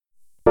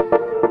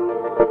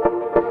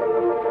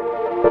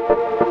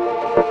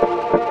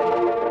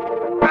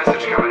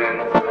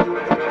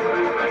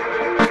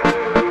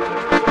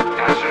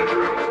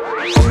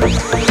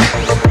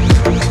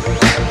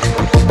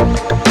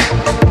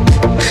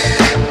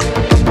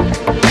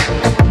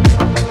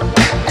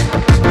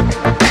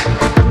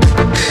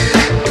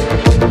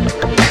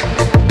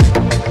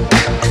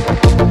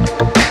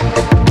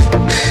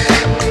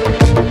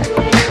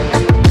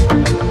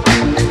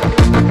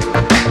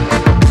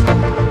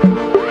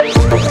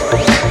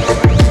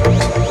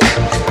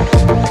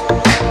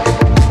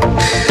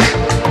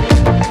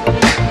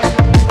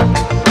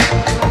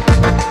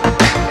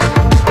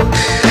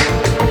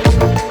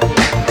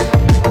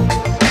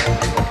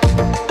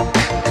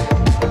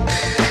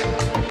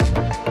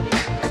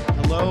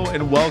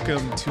and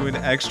welcome to an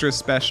extra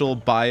special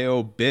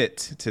bio bit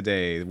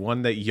today.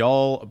 One that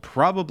y'all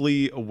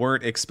probably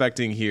weren't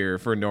expecting here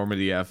for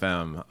Normandy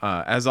FM.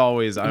 As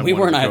always, I'm We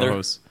one weren't of the either.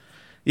 co-hosts.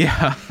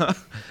 Yeah,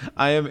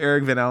 I am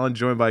Eric Van Allen,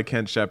 joined by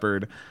Kent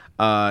Shepard,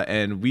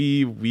 and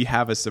we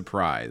have a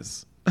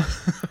surprise. You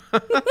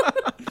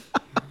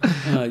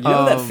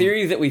know that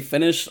series that we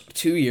finished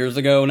 2 years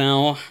ago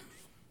now?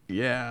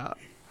 Yeah,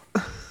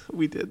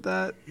 we did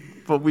that,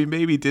 but we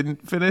maybe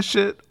didn't finish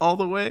it all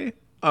the way.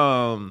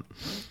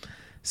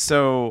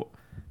 So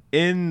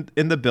in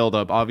the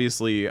build-up,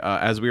 obviously,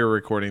 as we were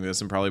recording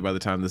this, and probably by the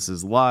time this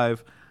is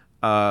live,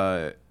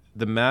 the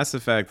Mass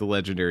Effect the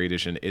Legendary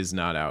Edition is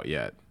not out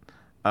yet.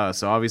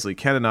 So obviously,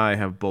 Ken and I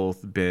have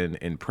both been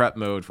in prep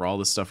mode for all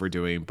the stuff we're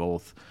doing,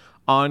 both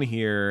on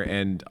here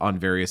and on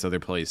various other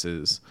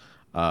places,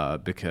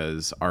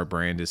 because our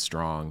brand is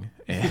strong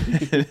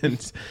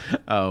and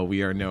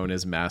we are known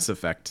as Mass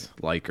Effect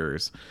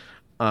likers.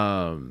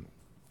 All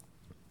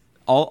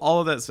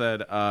of that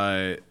said,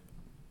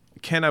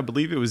 Ken, I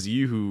believe it was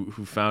you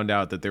who found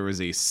out that there was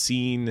a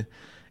scene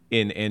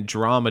in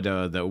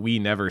Andromeda that we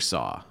never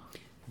saw,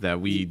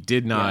 that we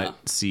did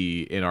not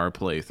see in our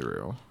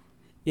playthrough.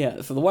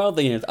 Yeah, so the wild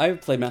thing is,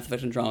 I've played Mass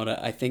Effect Andromeda,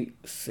 I think,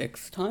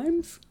 6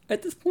 times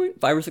at this point?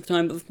 5 or 6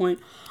 times at this point.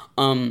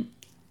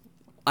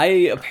 I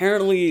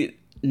apparently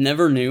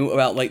never knew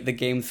about, like, the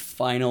game's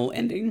final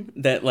ending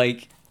that,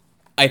 like,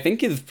 I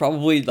think is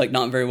probably, like,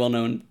 not very well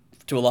known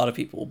to a lot of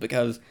people,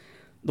 because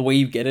the way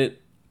you get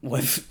it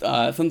was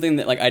something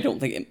that, like, I don't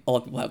think a lot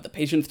of people have the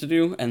patience to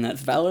do, and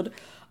that's valid.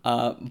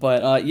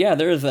 But yeah,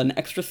 there is an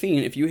extra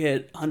scene if you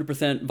hit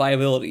 100%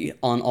 viability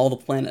on all the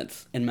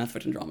planets in Mass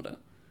Effect Andromeda,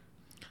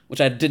 which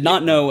I did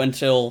not know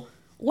until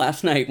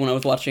last night when I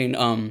was watching,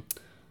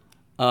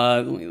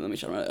 let me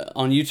show you,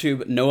 on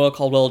YouTube, Noah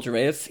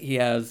Caldwell-Gervais.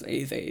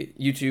 He's a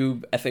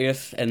YouTube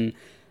essayist and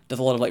does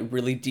a lot of, like,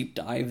 really deep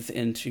dives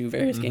into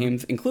various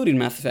games, including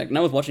Mass Effect. And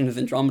I was watching his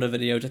Andromeda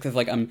video just because,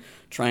 like, I'm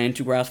trying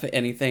to grasp at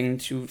anything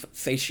to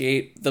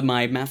satiate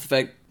my Mass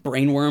Effect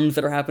brainworms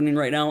that are happening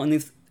right now in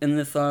this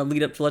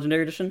lead up to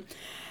Legendary Edition.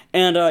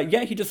 And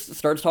yeah, he just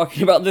starts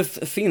talking about this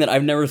scene that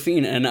I've never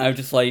seen, and I was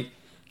just like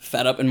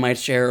sat up in my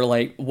chair,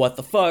 like, what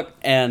the fuck?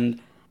 And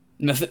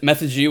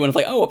message you, and it's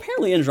like, oh,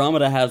 apparently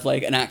Andromeda has,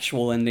 like, an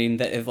actual ending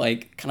that is,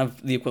 like, kind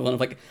of the equivalent of,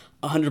 like,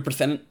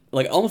 100%,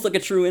 like, almost like a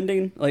true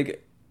ending,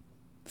 like,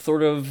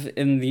 sort of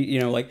in the, you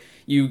know, like,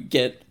 you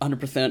get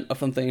 100% of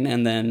something,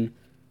 and then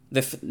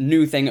this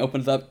new thing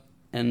opens up,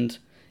 and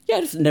yeah,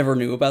 I just never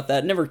knew about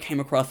that, never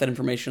came across that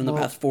information in the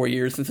past 4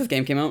 years since this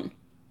game came out.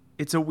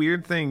 It's a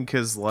weird thing,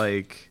 because,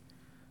 like,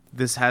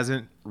 this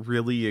hasn't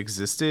really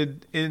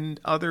existed in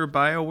other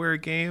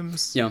BioWare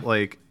games. Yeah.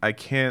 Like, I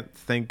can't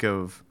think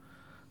of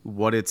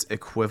what its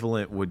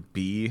equivalent would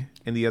be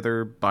in the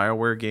other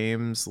BioWare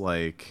games.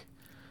 Like,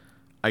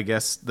 I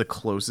guess the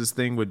closest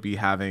thing would be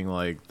having,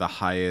 like, the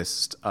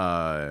highest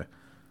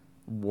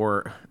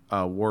war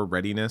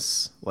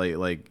readiness,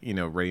 like you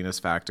know, readiness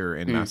factor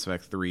in Mass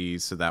Effect 3,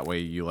 so that way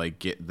you, like,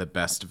 get the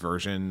best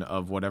version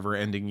of whatever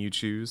ending you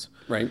choose.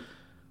 Right.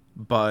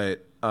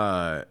 But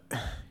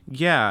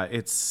yeah,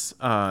 it's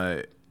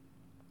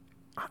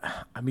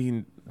I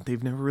mean,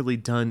 they've never really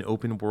done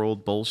open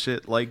world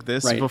bullshit like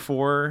this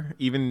before.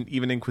 Even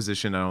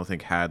Inquisition, I don't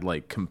think, had,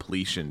 like,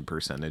 completion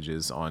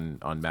percentages on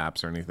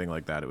maps or anything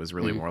like that. It was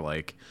really more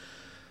like,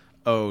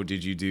 oh,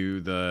 did you do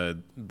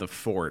the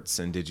forts,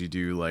 and did you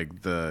do,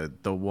 like, the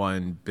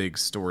one big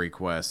story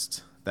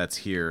quest that's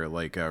here,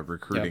 like,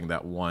 recruiting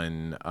that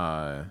one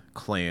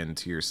clan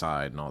to your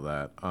side and all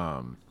that.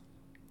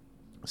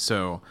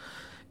 So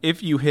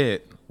if you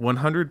hit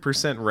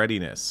 100%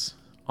 readiness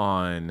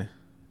on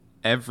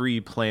every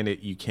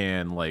planet you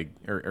can, like,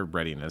 or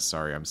readiness,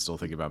 sorry, I'm still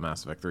thinking about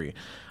Mass Effect 3,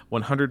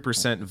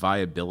 100%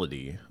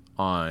 viability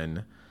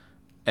on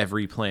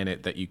every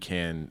planet that you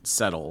can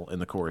settle in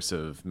the course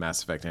of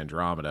Mass Effect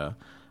Andromeda,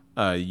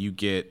 you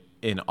get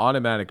an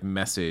automatic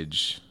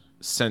message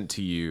sent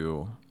to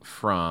you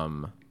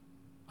from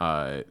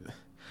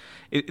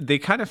they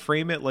kind of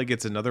frame it like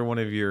it's another one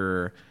of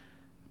your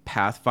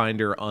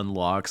Pathfinder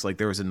unlocks. Like,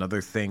 there was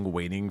another thing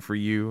waiting for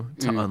you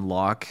to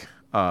unlock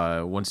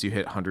once you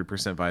hit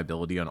 100%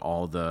 viability on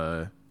all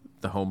the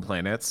home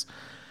planets.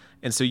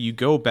 And so you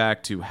go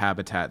back to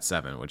Habitat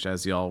 7, which,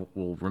 as y'all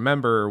will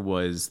remember,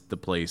 was the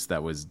place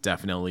that was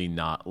definitely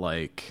not,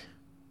 like,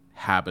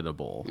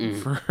 habitable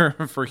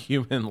for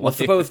human life. Was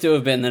supposed to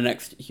have been the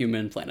next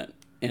human planet,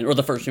 or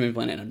the first human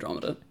planet in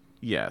Andromeda.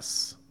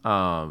 Yes.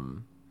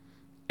 And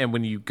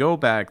when you go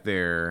back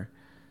there,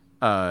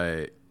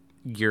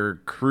 your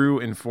crew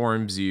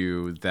informs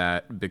you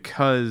that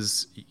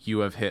because you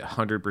have hit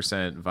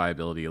 100%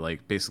 viability,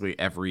 like, basically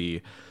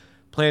every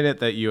planet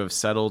that you have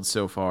settled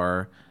so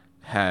far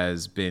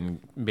has been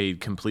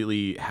made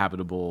completely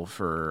habitable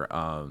for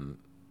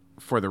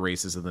the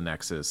races of the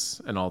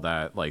Nexus and all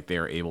that. Like, they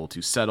are able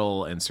to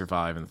settle and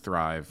survive and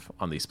thrive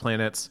on these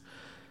planets.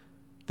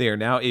 They are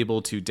now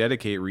able to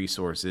dedicate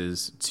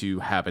resources to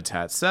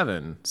Habitat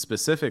 7.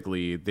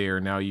 Specifically, they are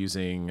now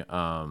using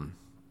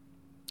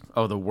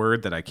Oh, the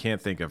word that I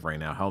can't think of right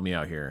now. Help me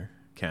out here,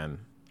 Ken.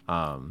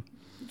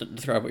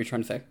 Describe what you're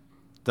trying to say.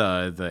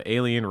 The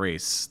alien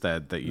race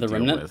that you The deal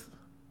Remnant? with.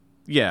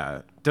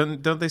 Yeah.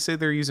 Don't they say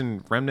they're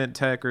using remnant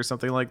tech or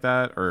something like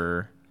that?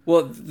 Or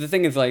Well, the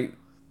thing is, like,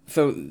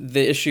 so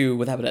the issue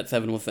with Habitat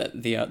 7 was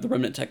that the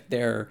remnant tech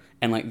there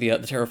and like the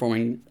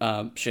terraforming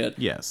shit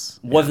yes.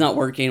 was Yeah. not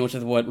working, which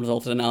is what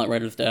resulted in Alec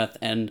Ryder's death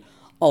and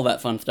all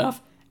that fun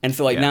stuff. And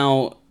so like Yeah.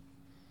 now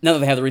that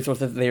they have the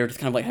resources, they are just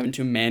kind of like having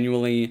to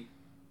manually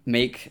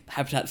make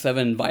Habitat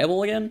 7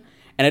 viable again.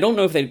 And I don't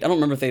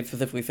remember if they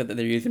specifically said that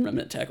they're using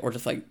remnant tech or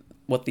just like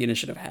what the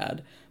initiative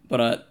had.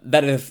 But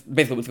that is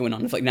basically what's going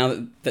on. It's like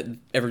now that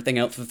everything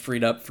else is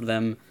freed up for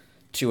them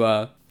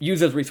to use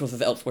those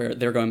resources elsewhere,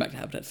 they're going back to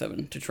Habitat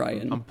 7 to try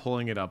and... I'm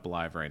pulling it up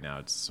live right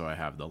now just so I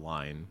have the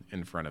line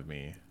in front of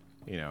me.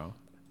 You know,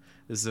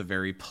 this is a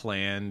very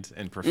planned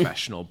and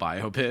professional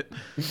biobit.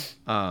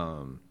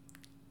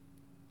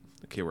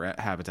 Okay, we're at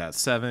Habitat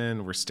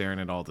 7. We're staring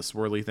at all the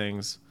swirly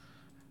things.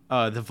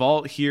 The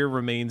vault here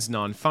remains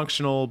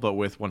non-functional, but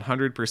with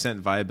 100%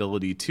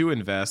 viability to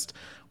invest,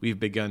 we've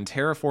begun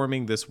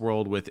terraforming this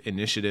world with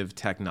initiative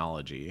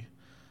technology.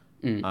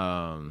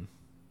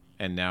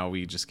 And now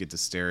we just get to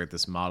stare at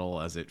this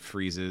model as it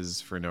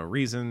freezes for no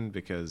reason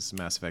because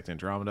Mass Effect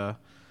Andromeda.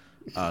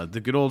 The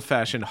good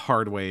old-fashioned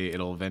hard way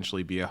it'll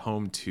eventually be a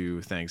home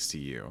to thanks to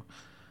you.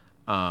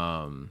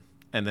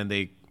 And then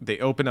they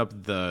open up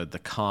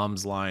the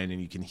comms line, and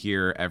you can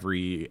hear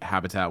every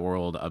Habitat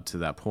world up to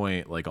that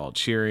point, like all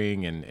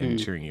cheering and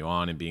cheering you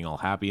on and being all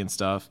happy and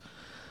stuff.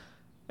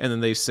 And then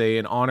they say,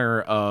 in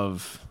honor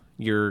of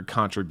your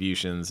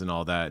contributions and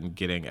all that, and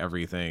getting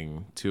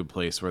everything to a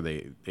place where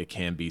it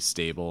can be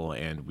stable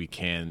and we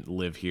can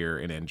live here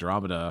in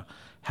Andromeda,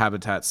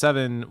 Habitat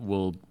 7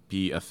 will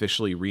be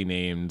officially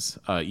renamed,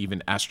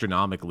 even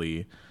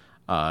astronomically.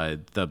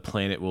 The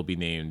planet will be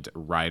named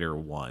Rider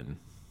 1.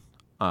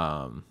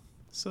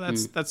 So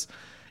that's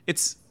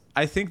it's,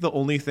 I think the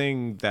only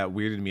thing that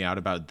weirded me out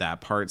about that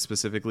part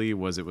specifically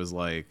was it was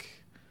like,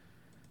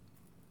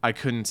 I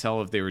couldn't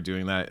tell if they were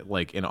doing that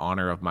like in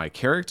honor of my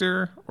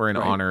character or in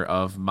honor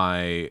of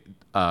my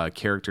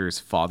character's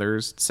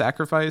father's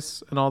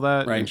sacrifice and all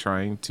that, and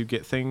trying to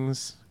get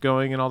things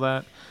going and all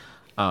that.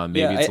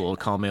 Maybe it's a little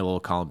column A, a little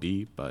column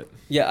B, but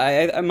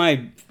yeah,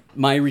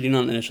 my reading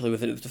on it initially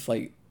was that it's just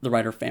like the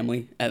Ryder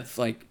family as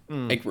like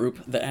a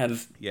group that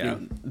has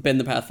been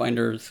the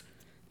Pathfinders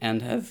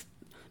and has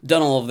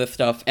done all of this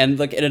stuff, and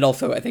like it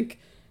also I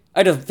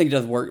just think it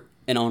does work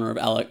in honor of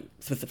Alec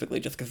specifically,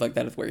 just because like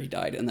that is where he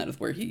died and that is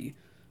where he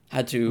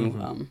had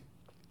to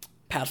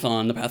pass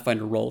on the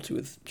Pathfinder role to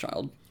his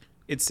child.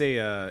 It's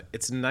a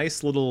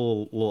nice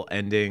little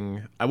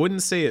ending. I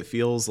wouldn't say it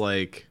feels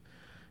like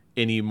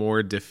any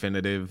more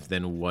definitive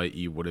than what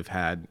you would have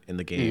had in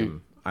the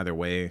game either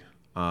way.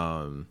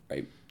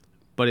 Right.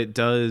 But it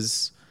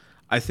does,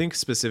 I think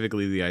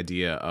specifically the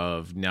idea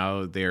of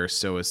now they're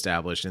so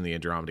established in the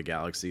Andromeda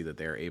Galaxy that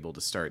they're able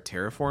to start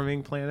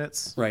terraforming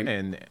planets. Right.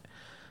 And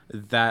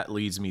that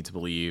leads me to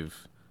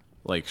believe,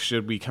 like,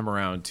 should we come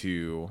around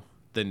to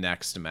the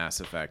next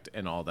Mass Effect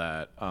and all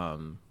that,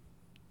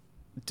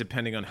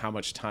 depending on how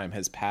much time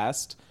has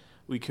passed,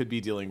 we could be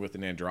dealing with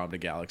an Andromeda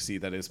Galaxy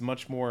that is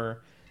much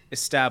more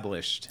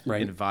established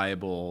and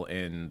viable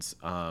and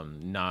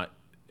not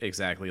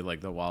exactly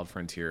like the Wild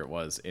Frontier it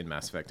was in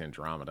Mass Effect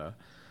Andromeda.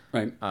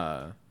 Right.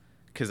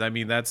 Because, I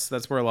mean,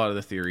 that's where a lot of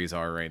the theories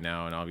are right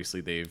now, and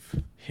obviously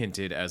they've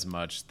hinted as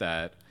much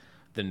that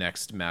the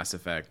next Mass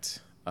Effect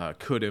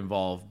could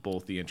involve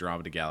both the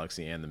Andromeda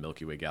Galaxy and the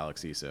Milky Way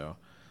Galaxy, so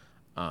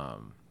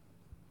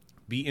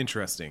be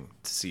interesting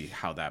to see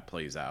how that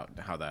plays out,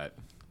 how that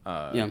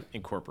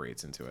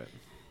incorporates into it.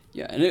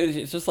 Yeah, and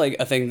it's just like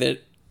a thing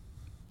that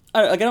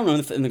I don't know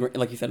if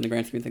like you said, in the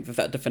grand scheme of things, if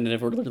that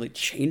definitive or really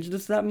changed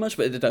this that much,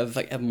 but it does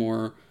like have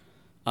more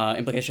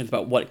implications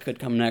about what could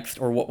come next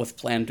or what was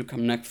planned to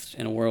come next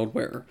in a world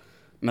where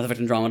Mass Effect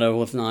Andromeda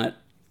was not,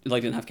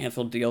 like, didn't have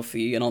canceled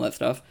DLC and all that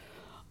stuff.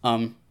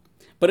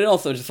 But it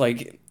also just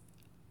like,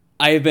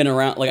 I've been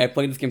around, like, I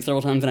played this game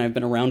several times and I've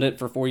been around it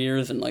for 4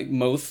 years, and like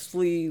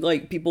mostly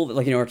like people that,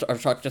 like, you know, are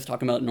just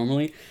talking about it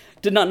normally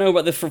did not know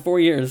about this for 4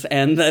 years,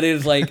 and that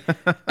is like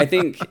I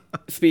think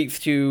speaks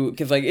to,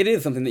 because like it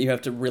is something that you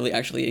have to really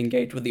actually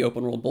engage with the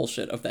open world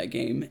bullshit of that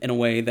game in a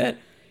way that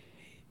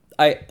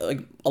I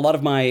like. A lot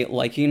of my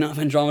liking of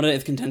Andromeda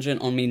is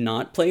contingent on me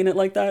not playing it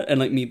like that, and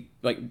like me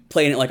like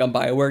playing it like a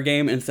BioWare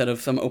game instead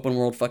of some open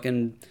world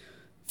fucking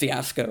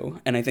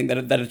fiasco. And I think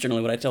that is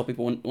generally what I tell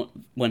people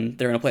when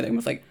they're gonna play the game.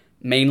 It's like,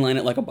 mainline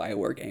it like a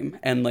BioWare game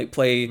and like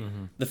play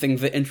the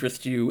things that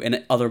interest you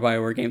in other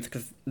BioWare games,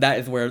 because that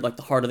is where like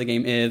the heart of the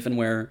game is, and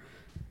where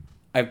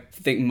I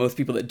think most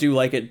people that do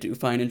like it do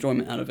find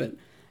enjoyment out of it.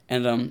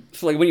 And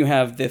so like when you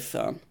have this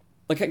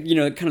like, you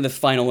know, kind of this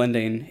final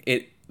ending,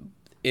 it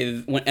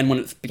is when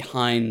it's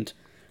behind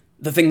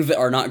the things that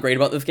are not great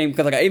about this game,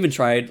 because like I even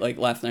tried like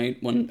last night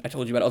when I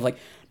told you about it, I was like,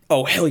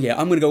 oh hell yeah,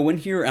 I'm gonna go in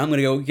here and I'm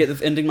gonna go get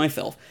this ending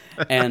myself.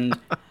 And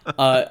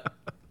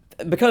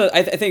because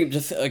I think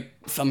just like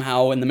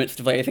somehow in the midst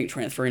of like I think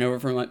transferring over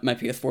from my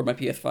PS4 to my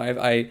PS5,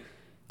 I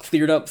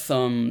cleared up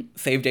some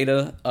save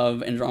data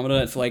of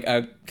Andromeda. It's like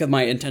because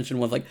my intention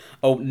was like,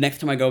 oh, next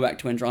time I go back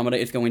to Andromeda,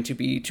 it's going to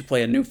be to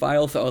play a new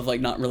file. So I was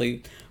like not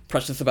really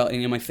precious about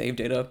any of my save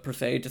data per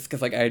se, just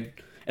because like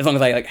as long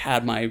as I like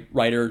had my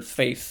writer's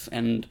face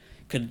and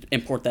could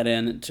import that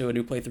in to a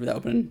new playthrough, that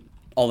would have been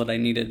all that I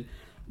needed.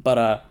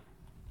 But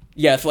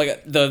yeah, so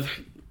like the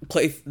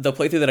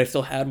playthrough that I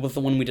still had was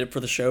the one we did for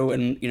the show,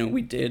 and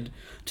we did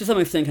to some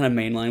extent kind of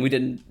mainline. We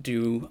didn't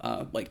do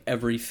like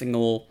every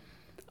single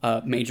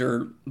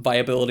major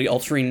viability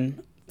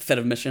altering set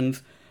of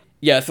missions.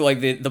 Yeah, so like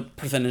the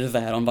percentages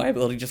I had on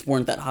viability just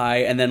weren't that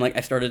high, and then like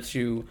I started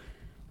to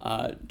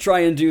try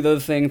and do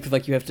those things because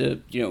like you have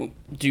to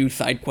do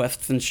side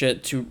quests and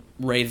shit to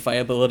raise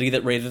viability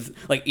that raises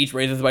like each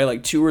raises by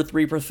like 2 or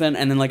 3%,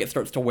 and then like it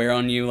starts to wear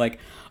on you like,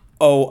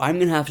 oh, I'm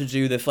gonna have to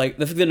do this, like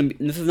this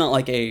is not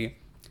like a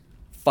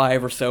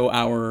 5 or so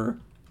hour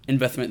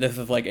investment. This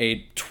is like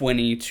a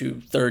 20 to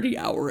 30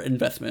 hour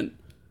investment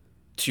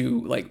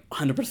to like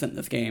 100%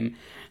 this game.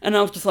 And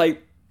I was just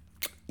like,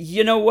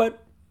 you know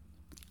what,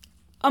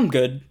 I'm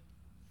good.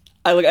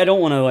 I don't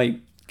want to like,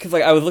 because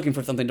like I was looking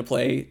for something to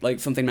play, like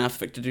something Mass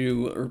Effect to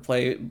do or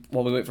play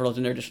while we wait for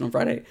Legendary Edition on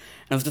Friday, and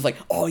I was just like,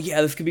 oh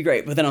yeah, this could be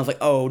great. But then I was like,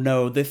 oh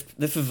no, this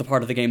is the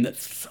part of the game that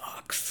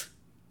sucks.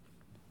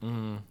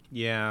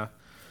 Yeah,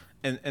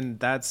 and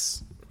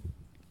that's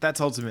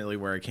ultimately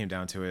where it came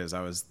down to. Is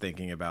I was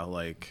thinking about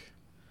like,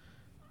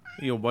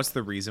 what's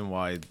the reason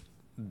why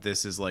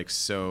this is like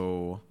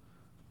so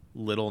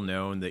little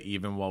known, that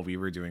even while we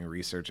were doing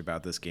research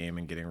about this game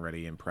and getting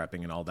ready and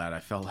prepping and all that, I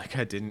felt like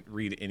I didn't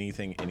read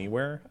anything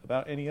anywhere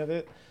about any of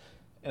it.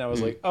 And I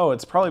was like, oh,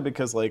 it's probably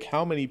because like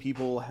how many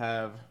people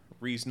have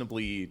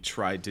reasonably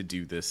tried to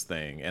do this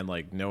thing, and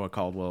like Noah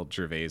Caldwell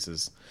Gervais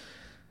is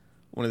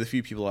one of the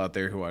few people out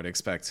there who I'd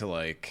expect to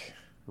like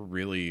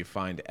really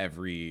find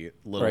every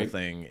little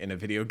thing in a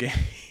video game.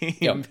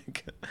 Yep.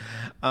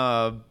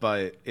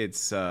 But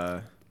it's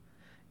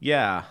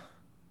yeah,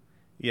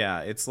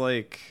 it's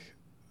like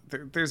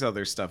there's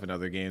other stuff in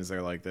other games that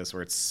are like this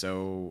where it's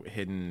so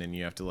hidden and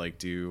you have to like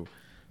do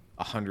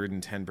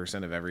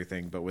 110% of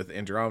everything. But with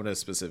Andromeda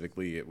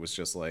specifically, it was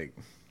just like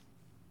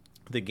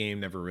the game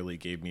never really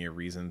gave me a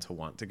reason to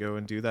want to go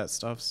and do that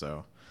stuff.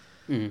 So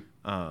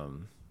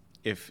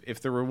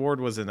if the reward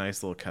was a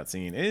nice little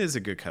cutscene, it is a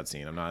good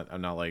cutscene.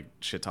 I'm not like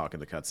shit talking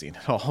the cutscene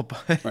at all,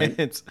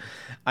 but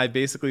I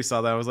basically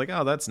saw that. I was like,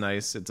 oh, that's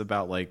nice. It's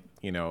about like,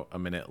 a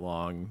minute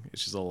long.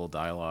 It's just a little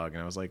dialogue.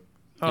 And I was like,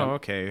 oh,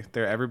 okay.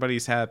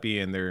 Everybody's happy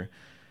and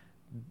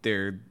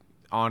they're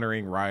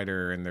honoring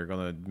Ryder and they're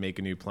gonna make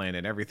a new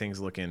planet. Everything's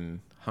looking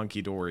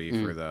hunky dory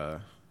for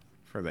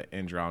the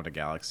Andromeda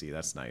Galaxy.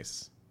 That's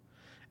nice.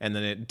 And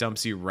then it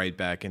dumps you right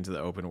back into the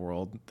open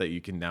world that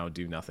you can now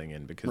do nothing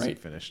in because you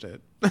finished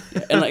it.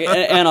 Yeah,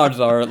 and odds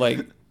are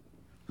like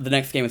the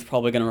next game is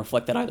probably going to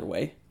reflect that either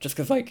way. Just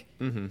because like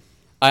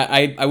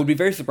I would be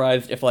very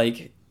surprised if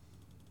like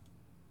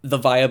the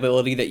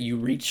viability that you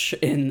reach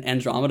in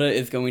Andromeda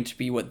is going to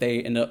be what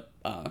they end up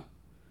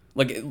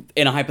like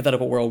in a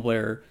hypothetical world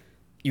where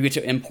you get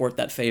to import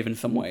that save in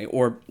some way,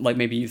 or like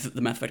maybe use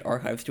the Mass Effect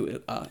archives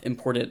to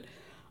import it.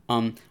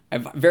 I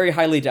very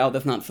highly doubt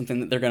that's not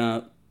something that they're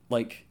gonna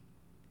like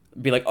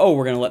be like, oh,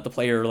 we're gonna let the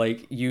player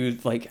like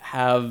use like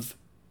have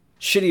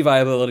shitty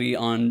viability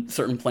on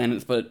certain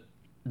planets, but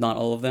not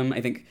all of them. I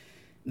think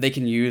they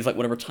can use like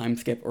whatever time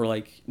skip or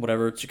like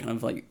whatever to kind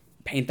of like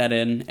paint that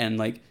in and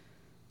like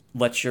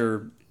let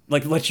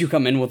you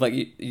come in with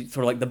like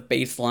sort of like the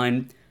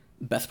baseline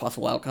best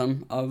possible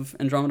outcome of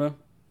Andromeda.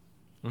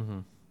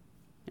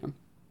 Yeah.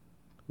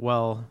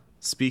 Well,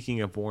 speaking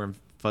of warm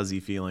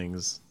fuzzy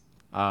feelings,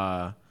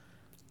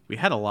 we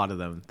had a lot of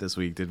them this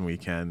week, didn't we,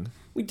 Ken?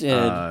 We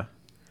did.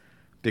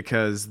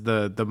 Because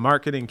the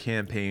marketing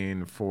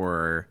campaign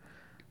for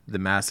the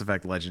Mass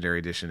Effect Legendary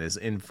Edition is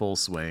in full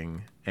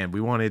swing, and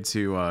we wanted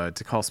to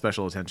call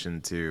special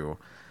attention to,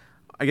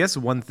 I guess,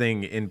 one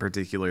thing in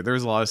particular.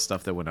 There's a lot of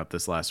stuff that went up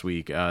this last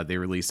week. They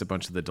released a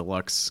bunch of the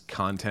deluxe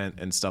content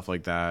and stuff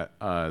like that.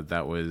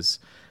 That was,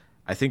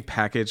 I think,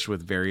 packaged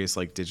with various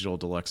like digital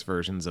deluxe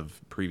versions of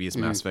previous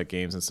Mass Effect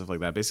games and stuff like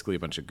that. Basically, a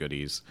bunch of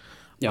goodies,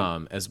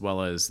 as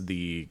well as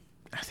I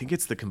think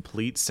it's the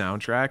complete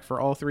soundtrack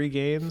for all 3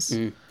 games.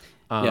 And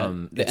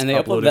they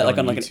uploaded that like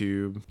on like a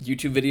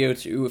YouTube video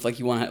too. If like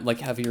you want to like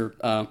have your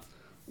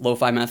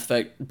lo-fi Mass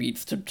Effect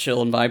beats to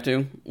chill and vibe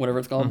to, whatever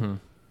it's called.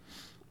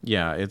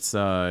 Yeah, it's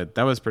that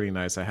was pretty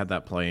nice. I had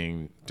that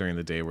playing during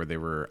the day where they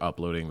were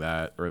uploading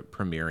that or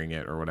premiering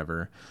it or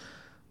whatever.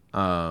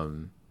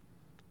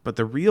 But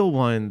the real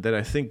one that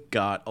I think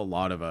got a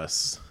lot of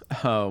us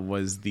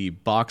was the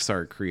box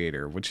art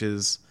creator, which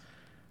is,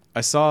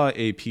 I saw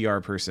a PR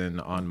person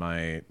on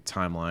my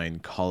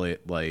timeline call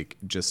it like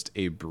just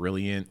a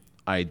brilliant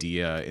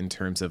idea in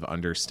terms of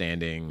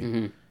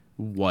understanding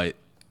what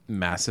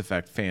Mass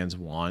Effect fans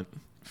want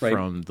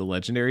from the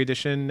Legendary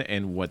Edition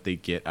and what they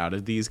get out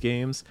of these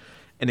games.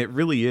 And it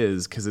really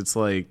is, because it's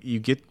like you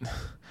get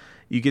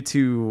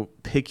to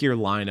pick your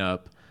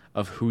lineup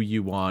of who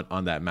you want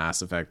on that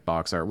Mass Effect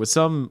box art, with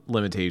some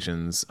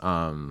limitations,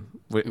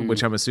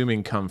 which I'm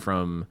assuming come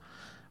from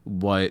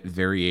what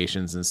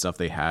variations and stuff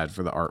they had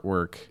for the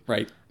artwork.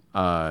 Right.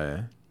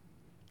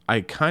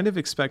 I kind of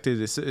expected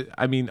this.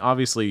 I mean,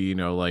 obviously, you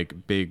know,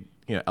 like big,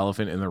 you know,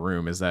 elephant in the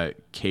room is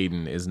that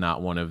Caden is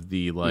not one of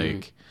the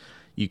like,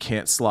 you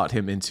can't slot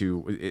him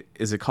into.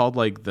 Is it called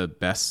like the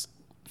best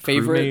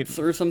favorites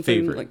crewmate? or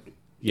something? Favorite. Like,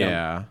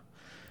 yeah.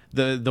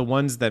 The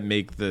ones that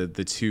make the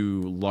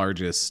two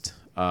largest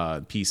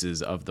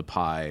pieces of the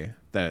pie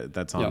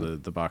that's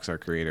on the box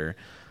art creator.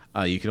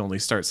 You can only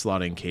start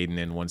slotting Caden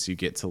in once you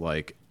get to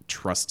like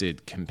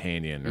trusted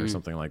companion or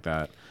something like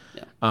that.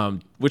 Yeah.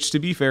 Which, to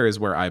be fair, is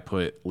where I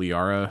put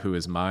Liara, who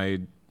is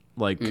my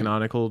like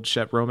canonical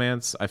Shep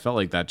romance. I felt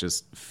like that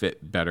just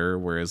fit better,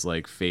 whereas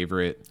like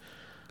favorite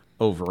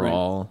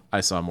overall,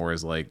 I saw more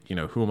as like, you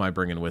know, who am I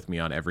bringing with me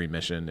on every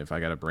mission if I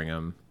got to bring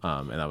them?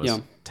 And that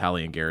was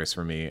Tali and Garrus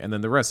for me. And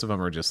then the rest of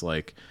them are just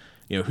like,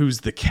 you know,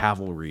 who's the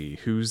cavalry,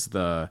 who's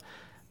the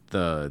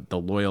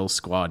loyal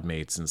squad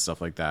mates and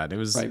stuff like that. It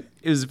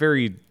was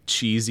very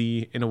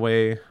cheesy in a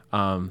way,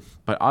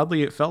 but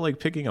oddly it felt like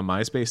picking a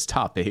MySpace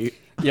top 8.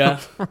 Yeah.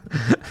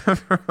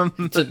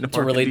 to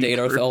really date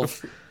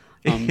ourselves.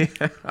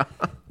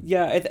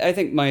 I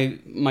think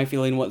my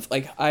feeling was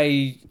like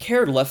I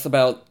cared less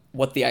about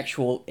what the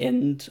actual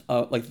end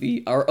let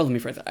me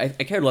phrase it. I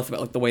cared less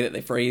about like the way that they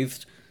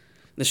phrased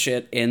the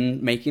shit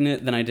in making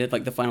it than I did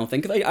like the final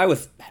thing, because I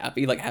was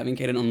happy like having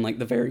Caden on like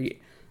the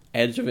very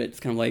edge of it.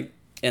 It's kind of like,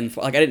 and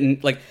like I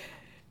didn't like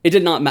it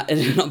did not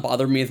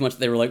bother me as much that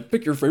they were like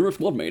pick your favorite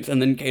squad mates and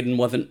then Caden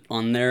wasn't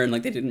on there and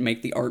like they didn't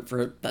make the art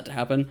for that to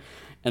happen.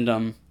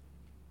 And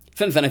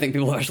since then I think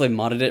people have actually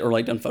modded it or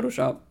like done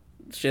Photoshop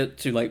shit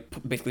to like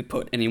basically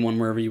put anyone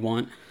wherever you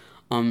want.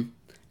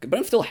 But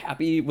I'm still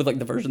happy with like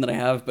the version that I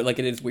have. But like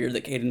it is weird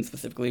that Caden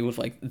specifically was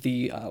like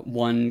the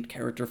one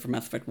character from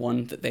Mass Effect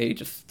 1 that they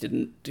just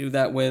didn't do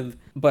that with.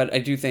 But I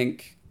do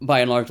think by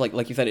and large,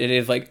 like you said, it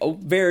is like a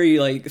very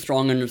like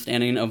strong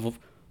understanding of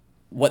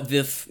what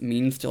this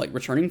means to like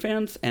returning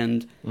fans,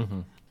 and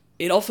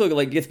it also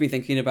like gets me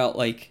thinking about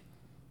like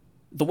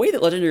the way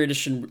that Legendary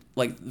Edition,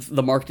 like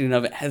the marketing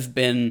of it has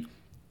been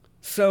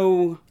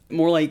so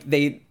more like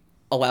they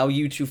allow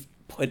you to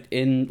put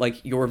in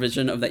like your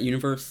vision of that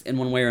universe in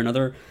one way or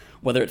another,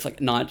 whether it's like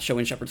not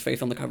showing Shepard's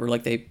face on the cover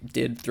like they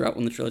did throughout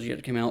when the trilogy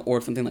had came out,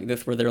 or something like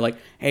this where they're like,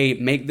 hey,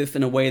 make this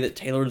in a way that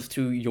tailors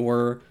to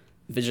your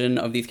vision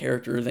of these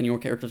characters and your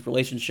characters'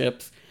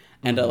 relationships.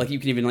 And like you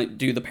can even like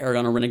do the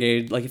Paragon or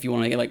Renegade, like if you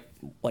want to get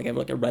like have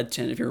like a red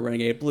tint if you're a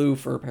Renegade, blue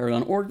for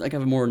Paragon, or like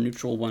have a more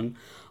neutral one.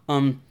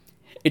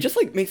 It just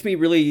like makes me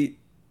really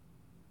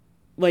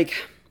like,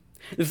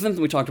 this is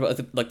something we talked about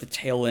at the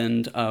tail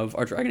end of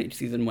our Dragon Age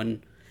season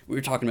when we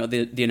were talking about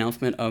the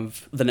announcement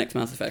of the next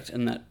Mass Effect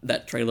and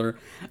that trailer,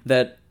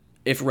 that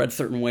if read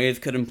certain ways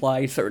could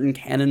imply certain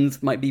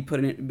canons might be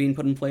being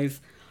put in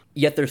place.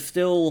 Yet there's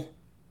still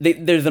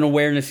there's an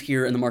awareness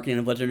here in the marketing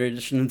of Legendary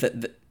Edition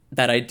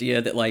that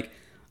idea that like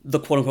the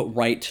quote unquote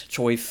right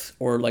choice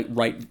or like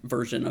right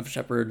version of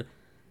Shepard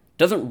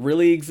doesn't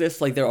really exist.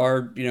 Like there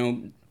are, you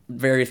know,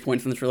 various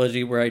points in the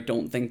trilogy where I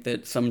don't think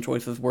that some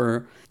choices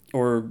were,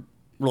 or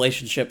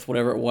relationships,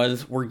 whatever it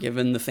was, were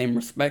given the same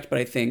respect. But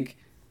I think,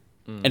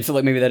 and so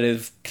like maybe that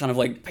is kind of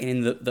like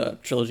painting the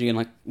trilogy in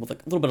like with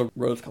like a little bit of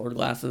rose-colored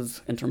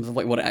glasses in terms of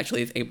like what it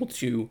actually is able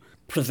to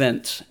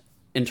present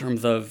in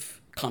terms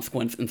of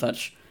consequence and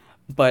such.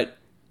 But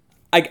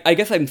I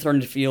guess I'm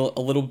starting to feel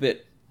a little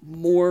bit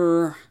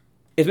more.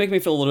 It's making me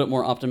feel a little bit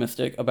more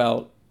optimistic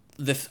about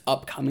this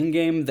upcoming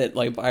game, that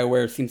like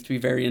BioWare seems to be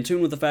very in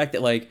tune with the fact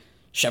that like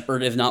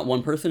Shepard is not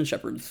one person.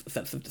 Shepard's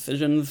sets of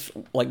decisions,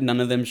 like none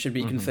of them should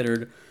be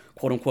considered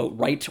quote unquote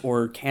right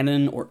or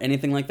canon or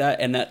anything like that.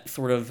 And that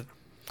sort of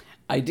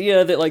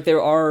idea that like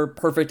there are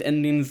perfect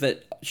endings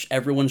that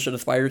everyone should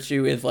aspire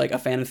to is like a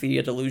fantasy,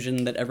 a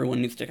delusion that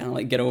everyone needs to kind of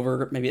like get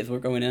over maybe as we're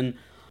going in.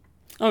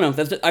 I don't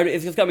know.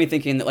 It's just got me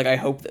thinking that like I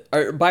hope that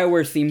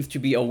BioWare seems to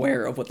be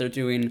aware of what they're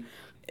doing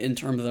in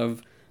terms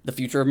of the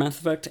future of Mass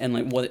Effect and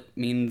like what it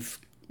means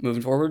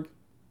moving forward.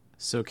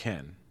 So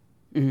Ken,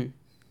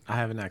 I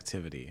have an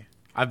activity.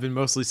 I've been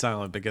mostly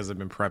silent because I've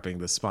been prepping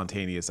the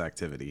spontaneous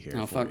activity here.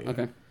 Oh fuck! You.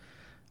 Okay.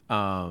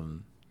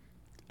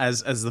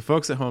 As the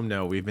folks at home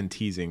know, we've been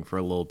teasing for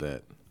a little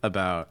bit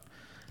about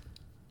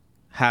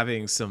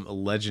having some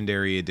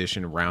Legendary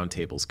Edition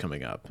roundtables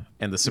coming up,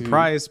 and the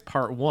surprise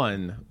part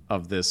one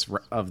of this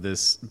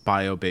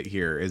bio bit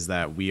here is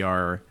that we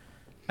are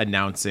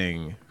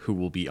announcing who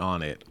will be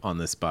on it on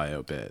this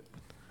bio bit.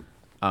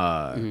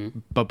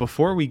 But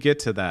before we get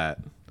to that,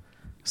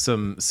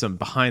 some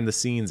behind the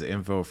scenes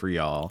info for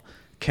y'all.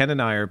 Ken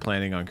and I are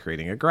planning on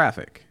creating a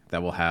graphic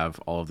that will have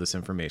all of this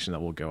information that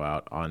will go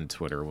out on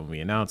Twitter when we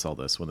announce all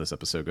this, when this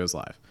episode goes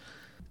live.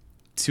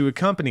 To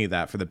accompany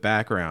that, for the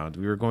background,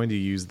 we were going to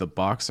use the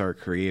box art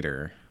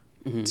creator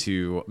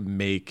to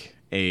make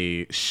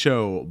a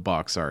show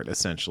box art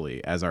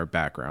essentially as our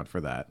background for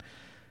that.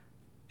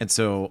 And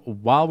so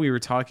while we were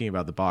talking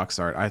about the box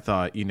art, I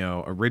thought,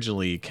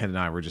 originally Ken and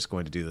I were just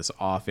going to do this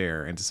off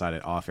air and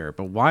decided off air,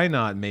 but why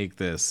not make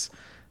this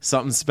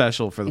something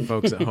special for the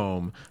folks at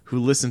home who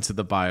listen to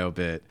the bio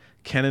bit?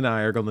 Ken and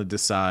I are going to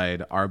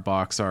decide our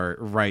box art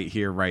right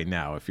here, right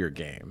now, if you're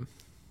game.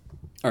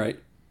 All right,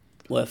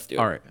 let's do it.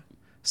 All right.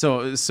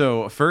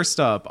 So first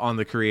up on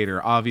the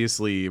creator,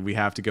 obviously we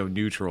have to go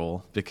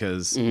neutral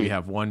because we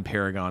have one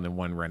Paragon and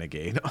one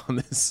Renegade on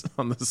this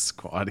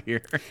squad here.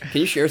 Can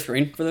you share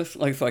screen for this,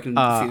 like, so I can?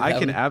 I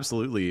can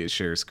absolutely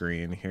share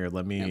screen here.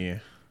 Let me.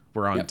 Yep.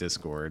 We're on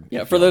Discord.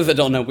 Yeah, for those that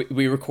don't know,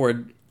 we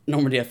record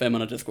Normandy FM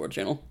on a Discord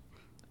channel.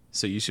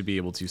 So you should be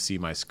able to see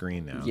my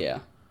screen now. Yeah.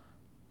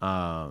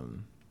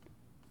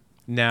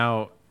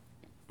 Now,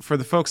 for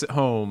the folks at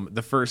home,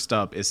 the first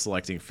up is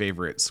selecting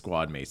favorite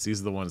squad mates. These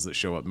are the ones that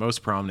show up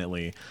most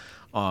prominently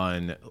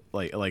on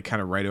like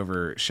kind of right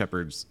over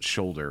Shepard's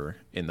shoulder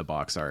in the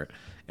box art.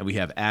 And we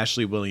have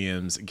Ashley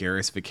Williams,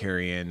 Garrus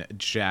Vakarian,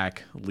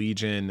 Jack,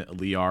 Legion,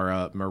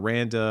 Liara,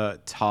 Miranda,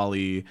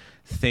 Tali,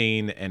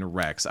 Thane, and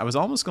Rex. I was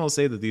almost going to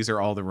say that these are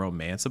all the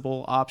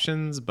romanceable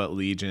options, but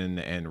Legion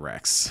and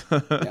Rex,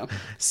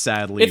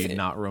 sadly,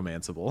 not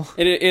romanceable.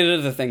 It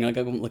is a thing. Like,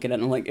 I'm looking at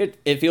it and I'm like,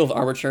 it feels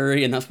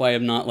arbitrary, and that's why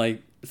I'm not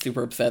like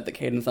super upset that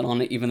Caden's not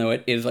on it, even though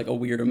it is like a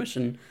weird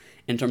omission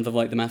in terms of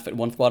like the Mass Effect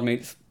 1 squad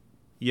mates.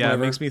 Yeah,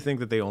 whatever. It makes me think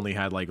that they only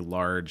had like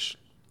large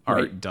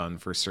art done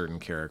for certain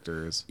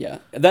characters. Yeah,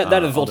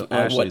 that is ultimately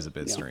Ashley's a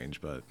bit strange,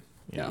 but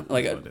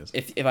like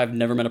if I've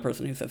never met a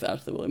person who says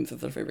Ashley Williams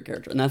is their favorite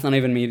character, and that's not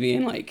even me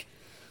being like.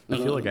 I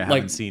feel like I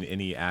haven't seen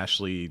any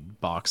Ashley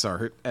box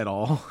art at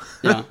all.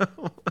 Yeah.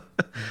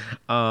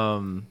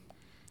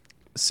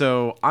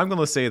 So I'm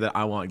gonna say that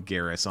I want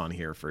Garrus on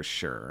here for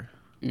sure.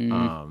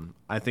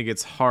 I think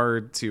it's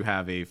hard to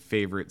have a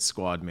favorite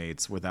squad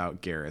mates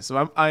without Garrus.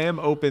 So I am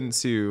open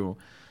to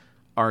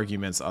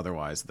arguments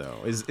otherwise, though.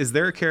 Is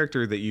there a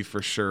character that you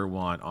for sure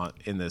want on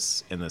in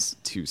this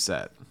 2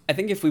 set? I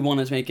think if we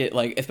wanted to make it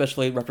like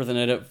especially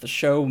representative of the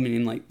show,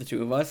 meaning like the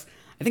two of us,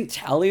 I think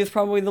Tali is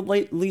probably the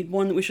lead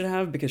one that we should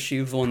have because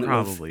she's the one that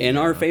was in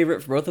our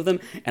favorite for both of them.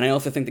 And I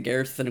also think that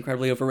Garrus is an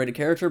incredibly overrated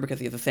character because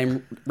he has the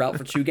same route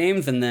for 2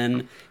 games, and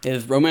then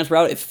his romance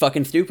route is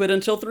fucking stupid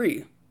until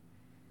 3.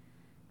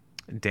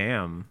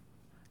 Damn.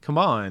 Come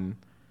on.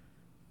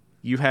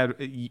 He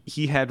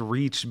had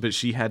reach, but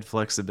she had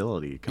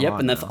flexibility. Come on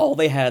and that's now. all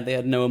they had. They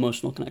had no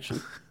emotional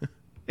connection.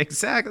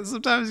 Exactly.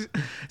 Sometimes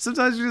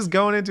you're just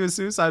going into a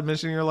suicide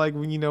mission. And you're like,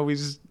 we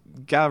just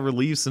gotta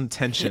relieve some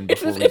tension.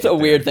 It's a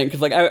weird thing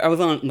because like I was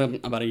on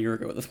about a year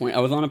ago at this point.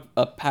 I was on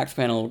a PAX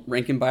panel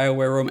ranking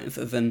BioWare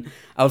romances, and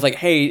I was like,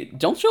 "Hey,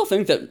 don't y'all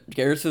think that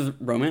Garrus's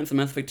romance in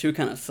Mass Effect 2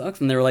 kind of sucks?"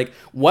 And they were like,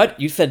 "What?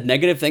 You said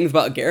negative things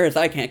about Garrus?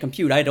 I can't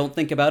compute. I don't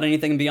think about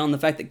anything beyond the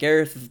fact that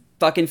Garrus is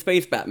fucking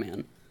Space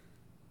Batman.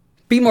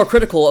 Be more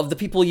critical of the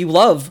people you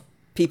love,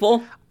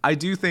 people." I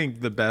do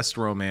think the best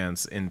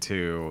romance in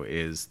 2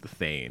 is the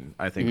Thane.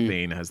 I think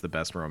Thane has the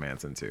best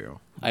romance in 2.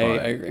 I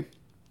agree.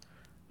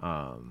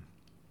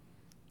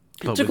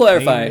 To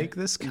clarify, make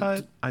this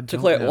cut. I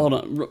don't know. Hold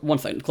on, one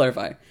second. To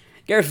clarify,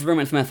 Garrus's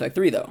romance in Mass Effect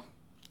 3 though,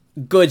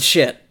 good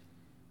shit,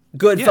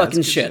 good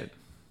fucking shit.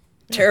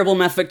 Yeah. Terrible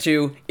Mass Effect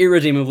 2,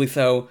 irredeemably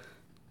so.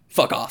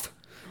 Fuck off.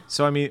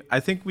 So, I mean,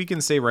 I think we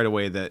can say right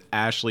away that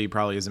Ashley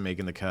probably isn't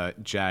making the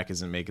cut. Jack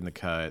isn't making the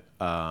cut.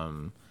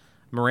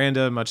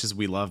 Miranda, much as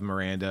we love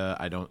Miranda,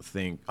 I don't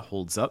think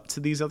holds up to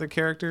these other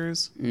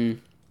characters.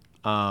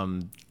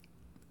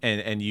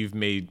 And you've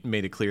made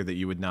it clear that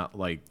you would not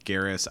like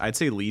Garrus. I'd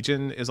say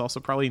Legion is also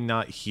probably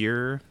not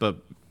here, but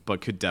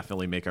could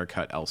definitely make our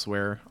cut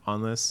elsewhere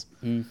on this.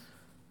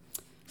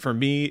 For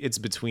me, it's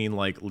between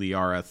like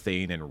Liara,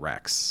 Thane, and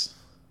Rex.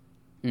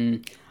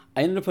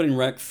 I ended up putting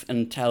Rex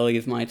and Tali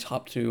as my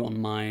top 2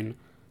 on mine.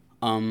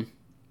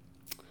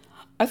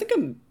 I think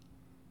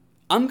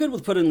I'm good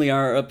with putting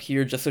Liara up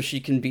here just so she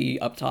can be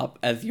up top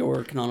as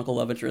your canonical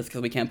love interest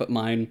because we can't put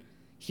mine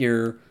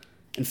here.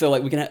 And so,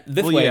 like, we can have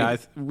this way. Yeah,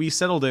 we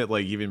settled it,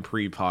 like, even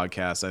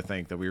pre-podcast, I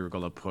think, that we were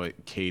going to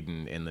put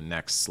Caden in the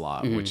next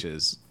slot, which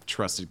is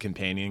Trusted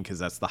Companion, because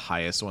that's the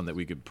highest one that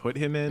we could put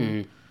him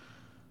in.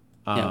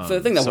 Yeah, so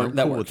I think that works.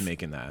 Cool with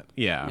making that.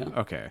 Yeah,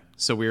 okay.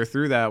 So we are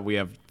through that. We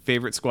have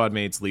favorite squad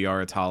mates,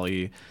 Liara,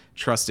 Tali,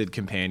 Trusted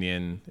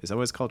Companion. Is that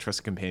what it's called?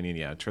 Trusted Companion?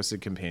 Yeah, Trusted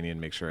Companion.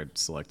 Make sure I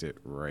select it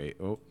right.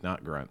 Oh,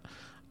 not Grunt.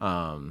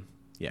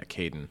 Yeah,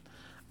 Caden.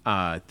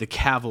 The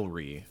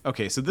Cavalry.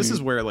 Okay, so this is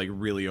where it like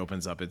really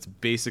opens up. It's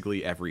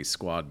basically every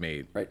squad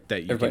mate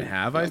that you can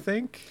have, I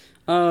think.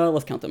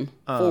 Let's count them.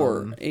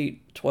 4,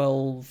 8,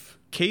 12.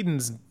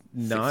 Caden's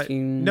not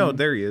 16, no,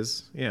 there he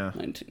is. Yeah.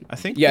 19. I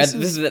think this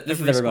is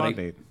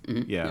everybody.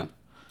 Yeah.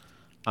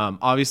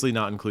 Obviously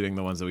not including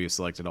the ones that we've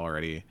selected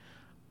already.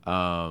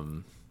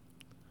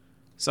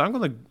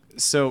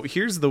 So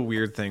here's the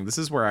weird thing. This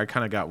is where I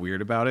kind of got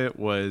weird about it,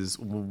 was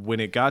when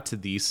it got to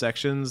these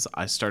sections,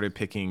 I started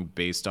picking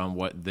based on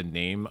what the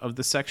name of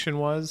the section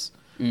was.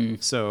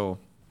 So,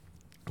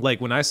 like,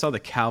 when I saw the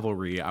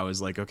Cavalry, I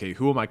was like, okay,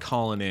 who am I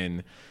calling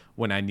in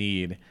when I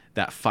need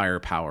that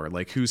firepower?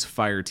 Like, who's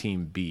Fire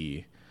Team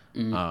B?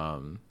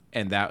 And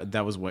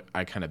that was what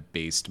I kind of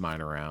based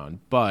mine around.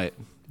 But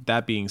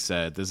that being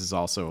said, this is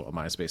also a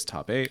MySpace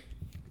top 8.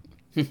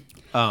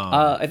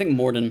 I think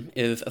Morden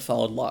is a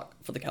solid lock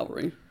for the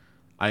Cavalry.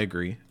 I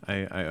agree.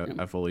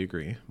 I fully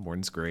agree.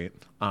 Morden's great.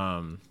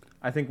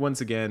 I think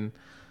once again,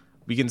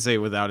 we can say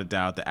without a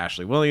doubt that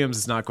Ashley Williams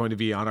is not going to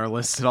be on our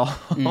list at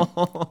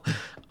all.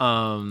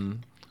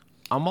 I'm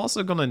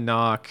also going to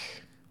knock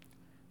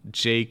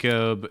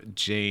Jacob,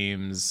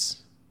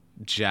 James,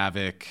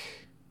 Javik,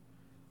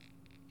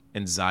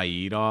 and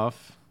Zaid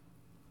off.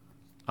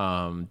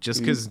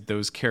 Just because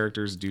those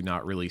characters do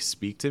not really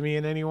speak to me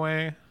in any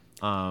way.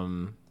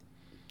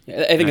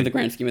 Yeah, I think in the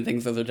grand scheme of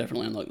things, those are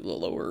definitely on the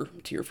lower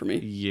tier for me.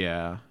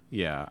 Yeah.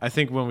 I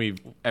think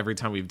every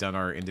time we've done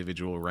our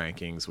individual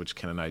rankings, which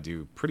Ken and I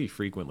do pretty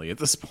frequently at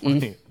this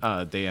point,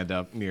 they end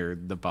up near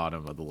the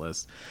bottom of the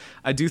list.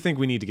 I do think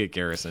we need to get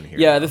Garrus in here.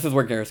 Yeah, this is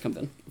where Garrus comes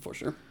in, for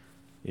sure.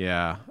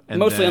 Yeah.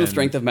 Mostly on the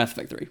strength of Mass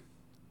Effect 3.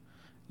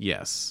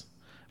 Yes.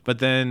 But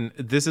then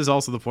this is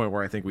also the point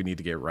where I think we need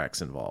to get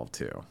Rex involved,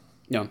 too.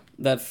 Yeah,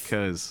 this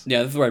is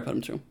where I put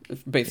him too.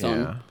 It's based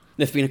on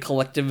this being a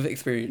collective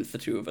experience, the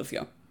two of us,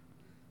 yeah.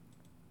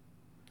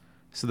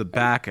 So the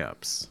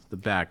backups.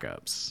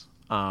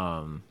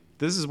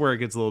 This is where it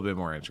gets a little bit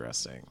more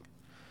interesting.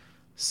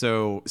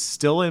 So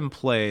still in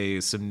play,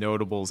 some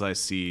notables I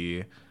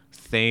see: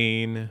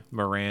 Thane,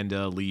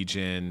 Miranda,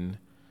 Legion,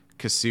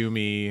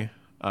 Kasumi,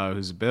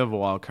 who's a bit of a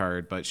wild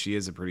card, but she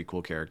is a pretty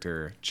cool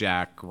character.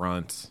 Jack,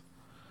 Grunt.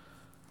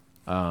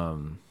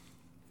 I'm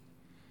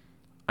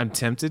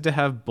tempted to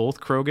have both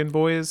Krogan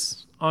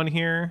boys on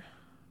here,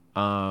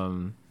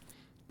 but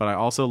I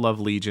also love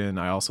Legion.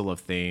 I also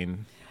love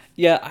Thane.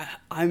 Yeah,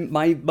 I'm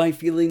my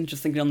feeling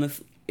just thinking on this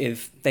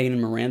is Thane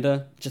and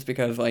Miranda, just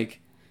because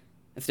like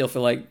I still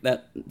feel like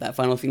that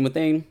final scene with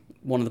Thane,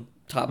 one of the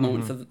top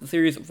moments of the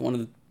series, one of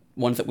the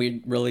ones that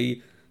we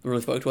really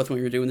spoke to us when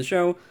we were doing the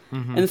show,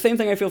 and the same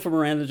thing I feel for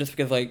Miranda, just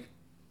because like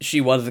she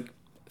was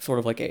sort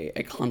of like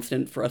a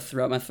constant for us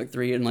throughout Mass Effect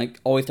 3, and like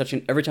always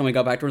touching every time we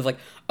got back to her, it was like,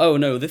 oh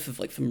no, this is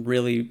like some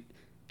really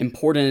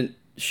important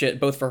shit,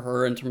 both for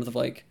her in terms of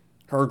like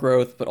her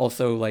growth, but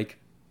also like,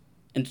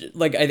 and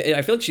like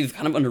I feel like she's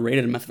kind of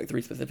underrated in Mass Effect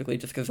 3 specifically,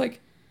 just because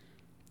like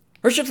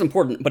her shit's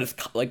important, but it's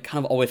like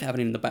kind of always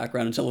happening in the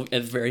background until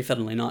it's very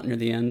suddenly not near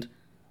the end.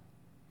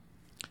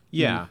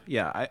 Yeah.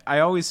 I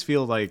always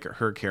feel like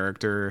her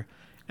character,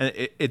 and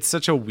it's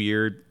such a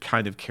weird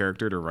kind of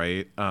character to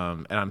write.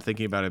 And I'm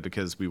thinking about it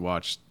because we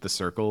watched The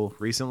Circle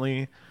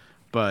recently,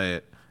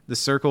 but The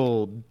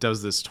Circle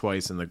does this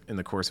twice in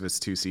the course of its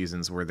 2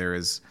 seasons, where there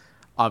is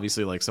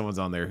obviously like someone's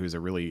on there who's a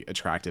really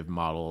attractive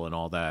model and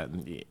all that,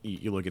 and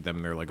you look at them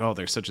and they're like, oh,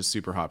 they're such a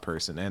super hot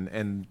person,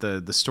 and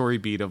the story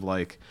beat of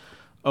like,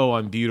 oh,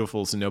 I'm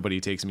beautiful so nobody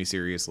takes me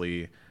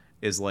seriously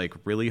is like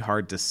really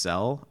hard to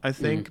sell, I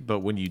think, but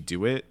when you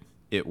do it,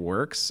 it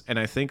works. And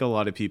I think a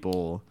lot of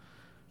people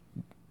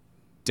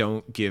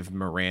don't give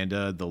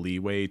Miranda the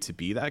leeway to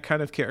be that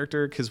kind of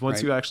character, because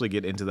once you actually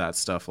get into that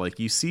stuff, like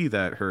you see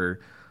that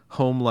her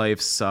home life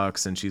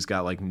sucks and she's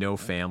got like no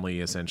family,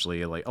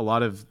 essentially. Like a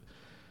lot of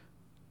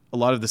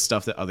the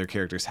stuff that other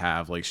characters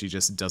have, like she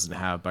just doesn't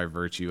have, by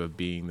virtue of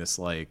being this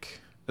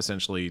like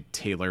essentially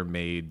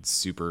tailor-made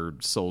super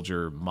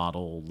soldier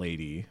model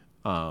lady.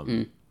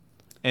 And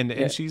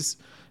she's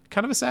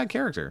kind of a sad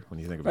character when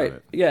you think about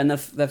it. Yeah, and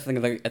that's the thing.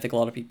 Like, I think a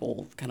lot of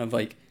people kind of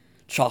like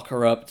chalk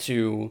her up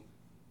to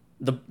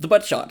the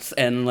butt shots,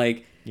 and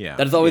like that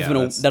has always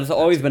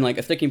been like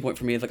a sticking point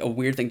for me. It's like a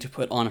weird thing to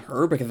put on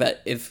her, because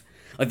that is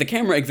like the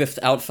camera exists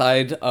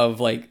outside of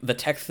like the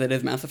text that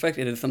is Mass Effect.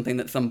 It is something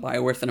that some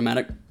BioWare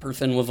cinematic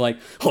person was like,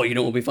 oh, you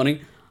know what will be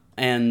funny,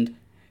 and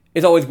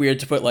it's always weird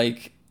to put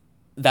like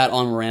that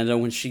on Miranda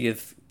when she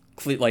is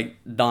like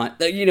not,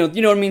 you know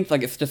what I mean?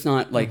 Like it's just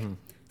not like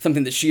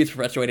something that she has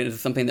perpetuated.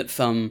 It's something that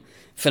some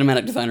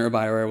cinematic designer of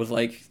BioWare was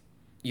like,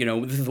 you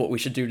know, this is what we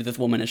should do to this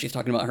woman, and she's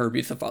talking about her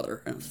abusive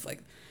father, and it's just like,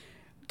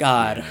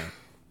 God. Yeah.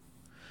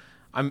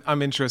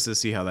 I'm interested to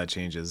see how that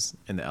changes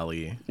in the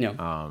LE.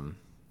 Yeah.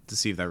 To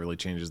see if that really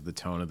changes the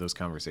tone of those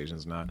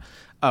conversations or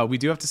not. We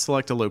do have to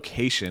select a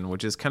location,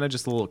 which is kind of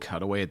just a little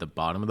cutaway at the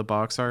bottom of the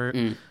box art.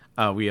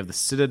 We have the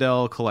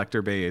Citadel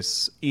Collector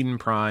Base, Eden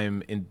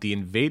Prime, and the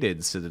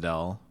Invaded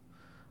Citadel.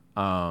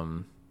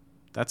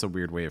 That's a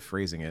weird way of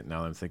phrasing it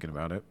now that I'm thinking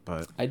about it,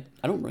 but I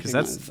don't recognize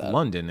that's that.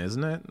 London,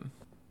 isn't it?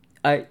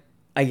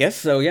 I guess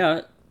so, yeah.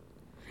 It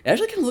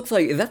actually kind of looks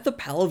like, is that the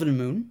Palaven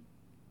Moon?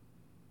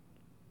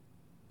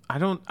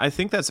 I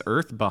think that's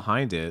Earth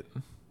behind it.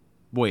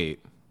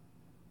 Wait.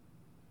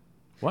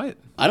 What?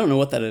 I don't know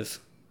what that is.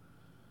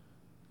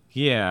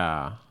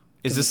 Yeah.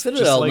 Is this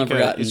Citadel just like never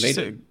got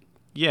invaded?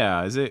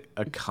 Yeah, is it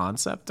a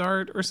concept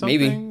art or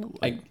something?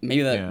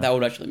 Maybe that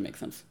would actually make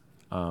sense.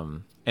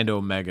 And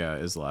Omega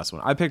is the last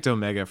one. I picked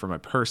Omega for my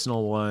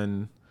personal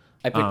one.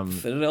 I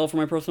picked Citadel for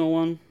my personal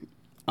one.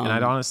 And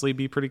I'd honestly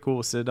be pretty cool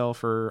with Citadel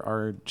for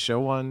our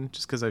show one,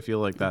 just because I feel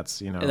like that's,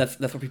 you know... That's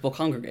where people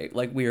congregate.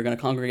 Like, we are going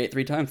to congregate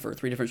 3 times for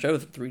 3 different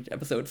shows, 3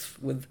 episodes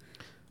with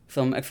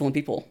some excellent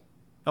people.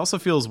 It also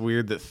feels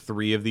weird that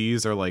 3 of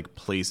these are like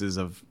places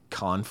of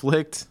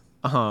conflict.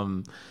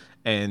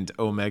 And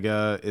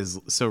Omega is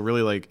so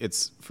really like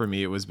it's for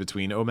me it was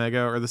between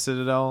Omega or the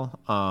Citadel.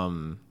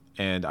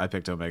 And I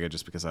picked Omega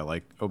just because I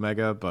like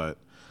Omega, but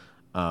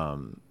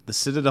the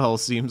Citadel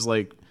seems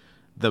like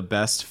the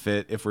best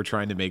fit if we're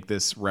trying to make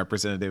this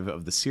representative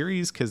of the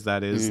series, because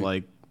that is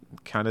like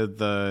kind of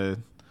the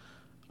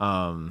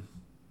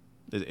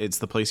it's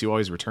the place you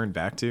always return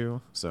back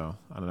to. So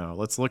I don't know.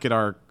 Let's look at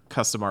our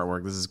custom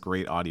artwork. This is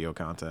great audio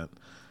content.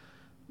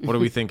 What are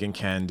we thinking,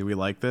 Ken? Do we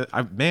like that?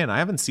 I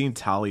haven't seen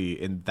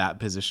Tali in that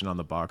position on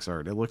the box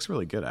art. It looks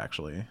really good,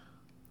 actually.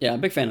 Yeah, I'm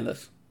a big fan of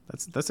this.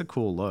 That's a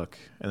cool look.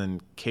 And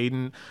then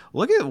Caden,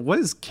 look at what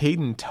is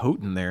Caden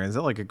toting there? Is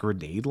that like a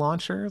grenade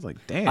launcher? Like,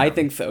 damn. I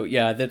think so.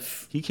 Yeah,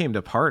 that's. He came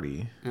to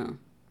party. Yeah.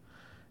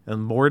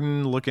 And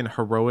Morden looking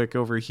heroic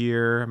over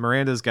here.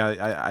 Miranda's got.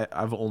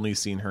 I've only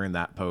seen her in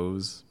that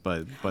pose,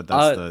 but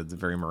that's the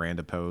very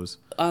Miranda pose.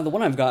 The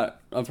one I've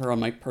got of her on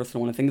my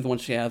personal one, I think, is the one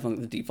she has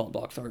on the default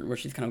box art, where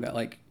she's kind of got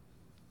like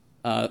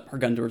her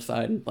gun to her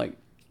side, like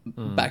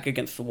back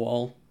against the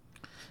wall.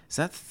 Is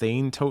that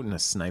Thane toting a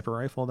sniper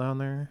rifle down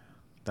there?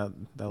 That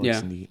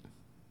looks neat.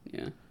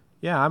 Yeah.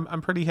 Yeah,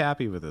 I'm pretty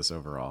happy with this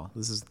overall.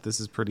 This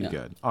is pretty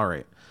good. All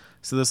right,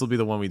 so this will be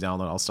the one we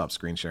download. I'll stop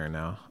screen sharing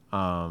now.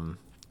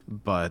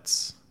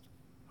 But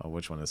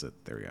which one is it?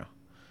 There we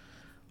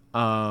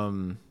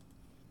go.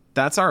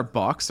 That's our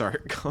box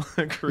art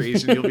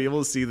creation. You'll be able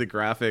to see the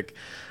graphic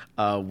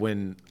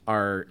when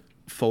our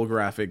full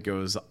graphic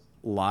goes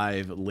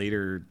live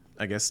later,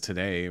 I guess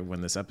today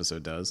when this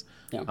episode does.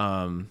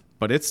 Yeah.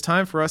 But it's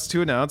time for us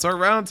to announce our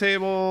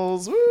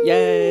roundtables.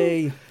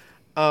 Yay!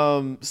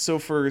 So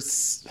for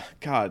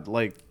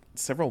like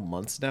several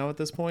months now at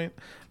this point,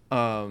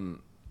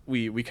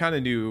 we kind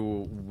of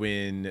knew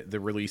when the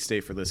release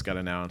date for this got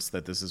announced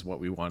that this is what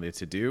we wanted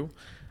to do.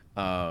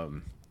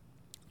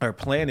 Our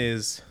plan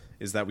is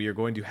that we are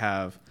going to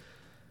have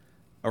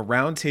a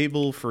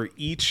roundtable for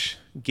each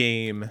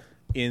game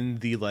in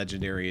the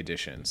Legendary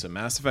Edition. So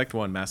Mass Effect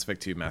 1, Mass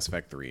Effect 2, Mass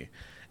Effect 3.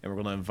 And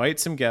we're going to invite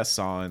some guests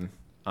on.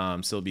 So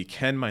it'll be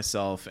Ken,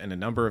 myself, and a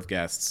number of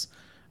guests.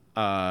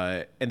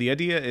 And the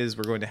idea is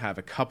we're going to have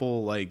a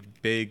couple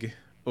like big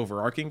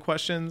overarching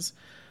questions.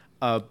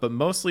 But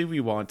mostly we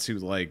want to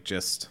like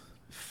just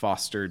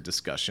foster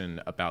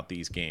discussion about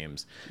these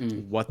games,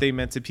 what they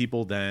meant to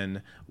people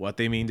then, what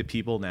they mean to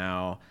people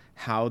now,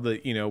 how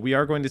we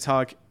are going to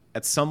talk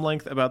at some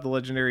length about the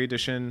Legendary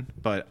Edition,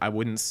 but I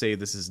wouldn't say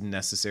this is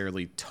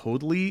necessarily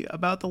totally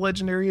about the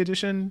Legendary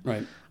Edition.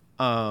 Right.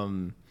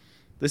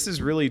 This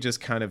is really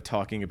just kind of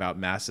talking about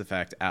Mass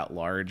Effect at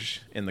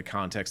large in the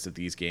context of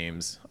these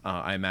games.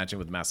 I imagine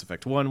with Mass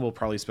Effect 1, we'll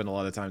probably spend a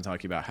lot of time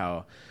talking about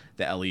how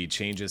the LE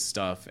changes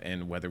stuff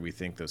and whether we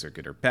think those are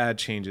good or bad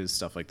changes,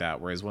 stuff like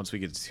that. Whereas once we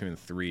get to 2 and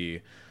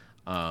 3,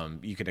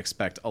 you can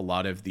expect a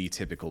lot of the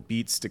typical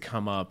beats to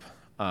come up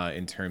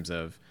in terms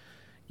of,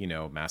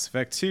 Mass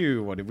Effect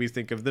 2, what did we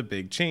think of the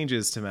big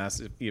changes to Mass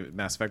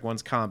Effect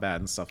 1's combat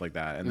and stuff like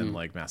that. And then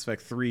like Mass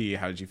Effect 3,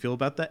 how did you feel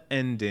about the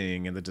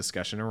ending and the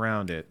discussion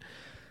around it?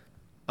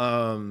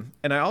 And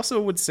I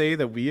also would say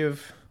that we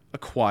have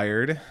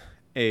acquired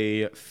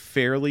a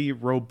fairly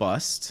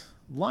robust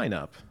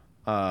lineup.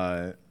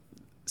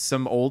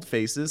 Some old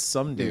faces,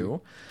 some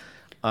new.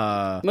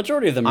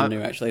 Majority of them are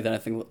new, actually, that I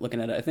think, looking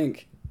at it. I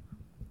think,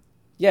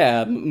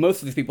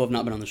 most of these people have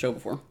not been on the show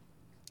before.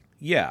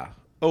 Yeah.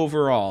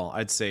 Overall,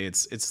 I'd say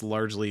it's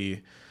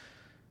largely...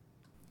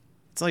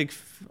 It's like...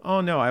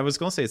 Oh, no, I was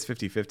going to say it's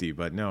 50-50,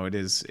 but no, it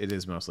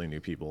is mostly new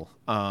people.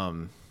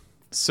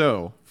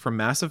 So, from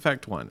Mass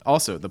Effect 1,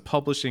 also the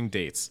publishing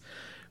dates.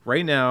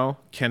 Right now,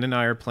 Ken and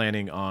I are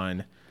planning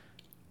on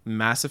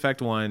Mass Effect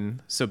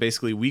 1, so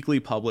basically weekly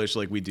publish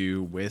like we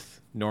do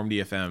with Normandy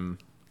FM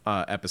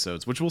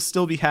episodes, which will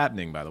still be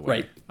happening, by the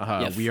way.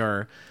 Right. Yes. We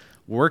are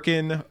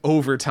working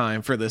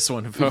overtime for this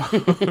one,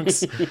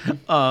 folks.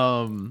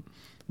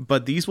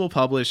 But these will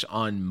publish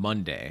on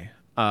Monday.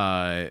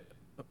 And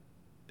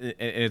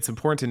it's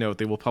important to note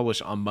they will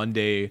publish on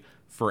Monday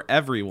for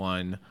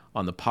everyone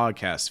on the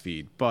podcast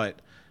feed,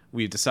 but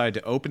we've decided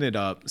to open it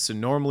up. So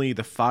normally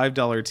the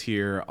 $5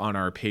 tier on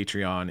our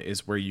Patreon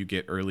is where you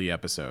get early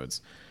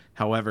episodes.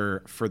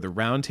 However, for the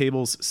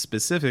roundtables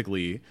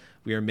specifically,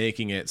 we are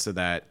making it so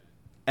that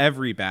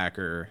every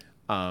backer,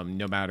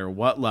 no matter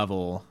what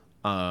level,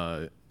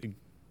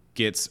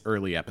 gets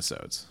early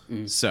episodes.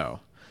 So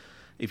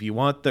if you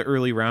want the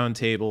early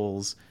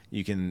roundtables,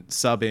 you can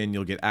sub in.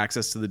 You'll get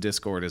access to the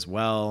Discord as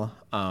well.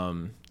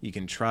 You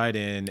can try it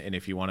in, and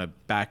if you want to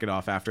back it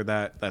off after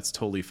that, that's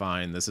totally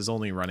fine. This is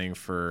only running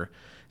for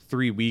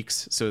 3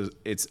 weeks, so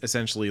it's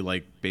essentially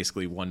like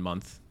basically 1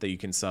 month that you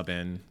can sub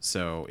in.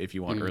 So if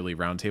you want early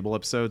roundtable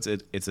episodes,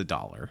 it's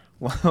 $1.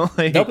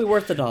 They'll be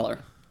worth $1.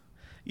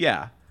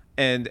 Yeah.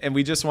 And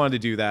we just wanted to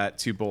do that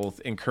to both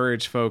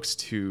encourage folks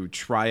to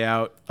try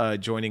out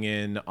joining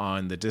in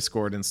on the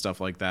Discord and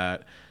stuff like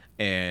that.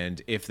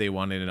 And if they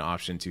wanted an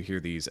option to hear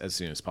these as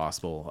soon as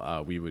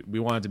possible, we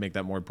wanted to make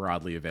that more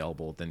broadly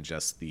available than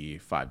just the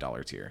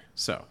 $5 tier.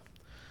 So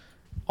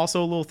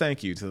Also, a little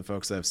thank you to the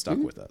folks that have stuck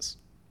with us.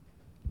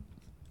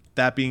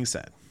 That being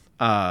said,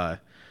 the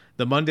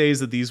Mondays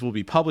that these will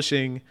be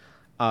publishing,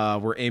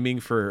 we're aiming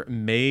for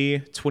May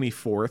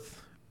 24th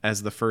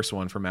as the first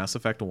one for Mass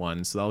Effect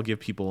 1. So that'll give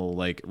people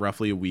like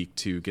roughly a week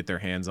to get their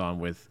hands on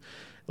with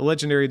the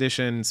Legendary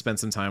Edition, spend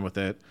some time with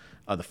it.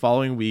 The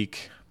following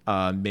week,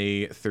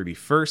 May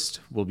 31st,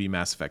 will be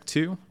Mass Effect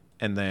 2.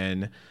 And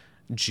then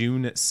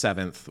June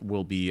 7th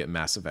will be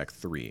Mass Effect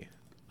 3.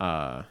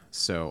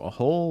 So a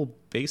whole,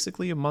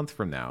 basically a month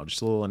from now,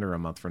 just a little under a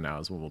month from now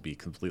is when we'll be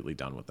completely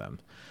done with them.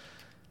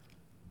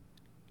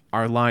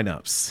 Our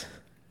lineups.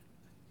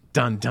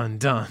 Dun, dun,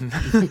 dun.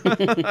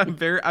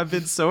 I've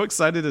been so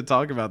excited to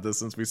talk about this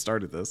since we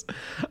started this.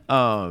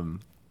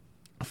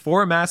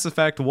 For Mass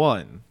Effect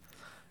 1,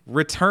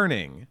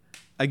 returning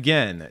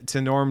again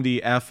to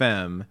Normandy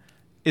FM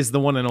is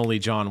the one and only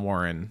John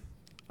Warren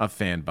of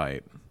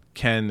Fanbyte.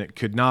 Ken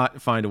could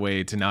not find a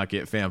way to not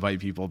get Fanbyte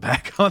people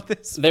back on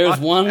this. There's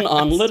podcast. one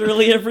on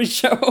literally every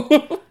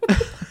show.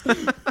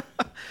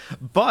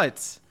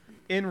 But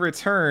in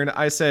return,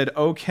 I said,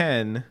 "Oh,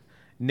 Ken,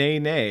 nay,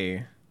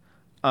 nay."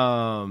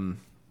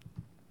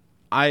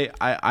 I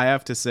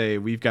have to say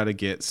we've got to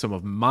get some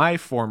of my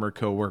former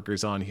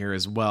coworkers on here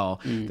as well.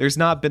 There's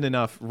not been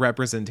enough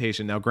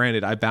representation. Now,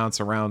 granted, I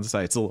bounce around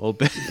sites a little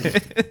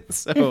bit,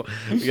 so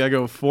we gotta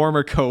go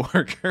former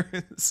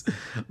coworkers.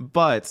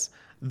 But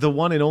the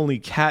one and only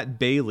Kat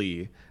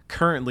Bailey,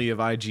 currently of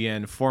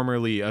IGN,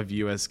 formerly of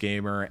US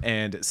Gamer,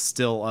 and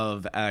still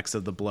of Axe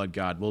of the Blood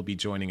God, will be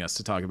joining us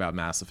to talk about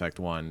Mass Effect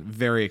 1.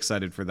 Very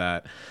excited for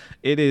that.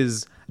 It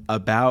is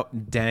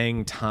about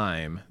dang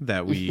time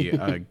that we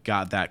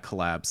got that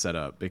collab set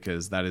up,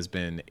 because that has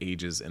been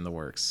ages in the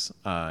works.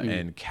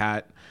 And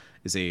Kat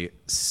is a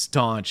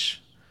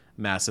staunch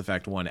Mass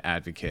Effect 1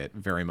 advocate.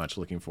 Very much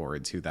looking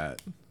forward to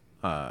that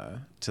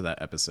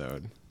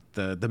episode.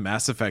 The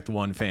Mass Effect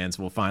 1 fans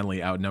will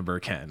finally outnumber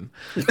Ken.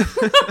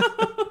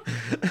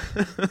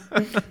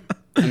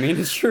 I mean,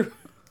 it's true.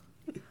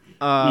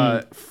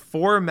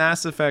 For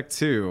Mass Effect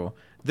 2,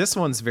 this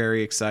one's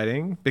very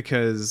exciting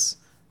because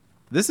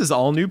this is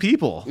all new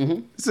people.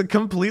 It's a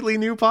completely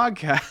new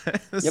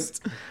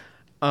podcast.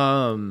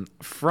 Yep.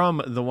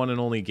 From the one and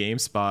only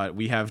GameSpot,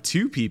 we have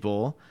two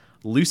people,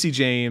 Lucy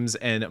James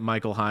and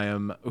Michael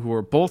Hyam, who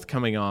are both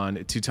coming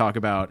on to talk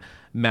about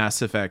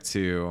Mass Effect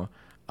 2.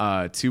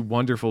 Two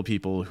wonderful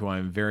people who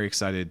I'm very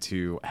excited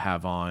to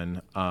have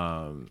on.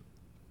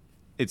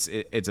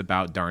 It's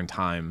about darn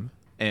time.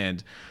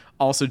 And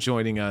also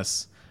joining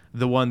us,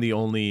 the one, the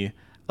only,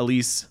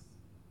 Elise.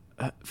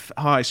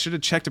 I should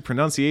have checked a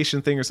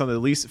pronunciation thing or something.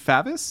 Elise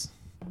Favis.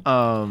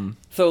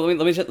 So let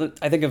me.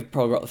 I think I've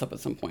probably brought this up at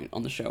some point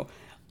on the show.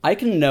 I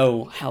can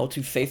know how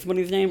to say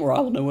somebody's name, or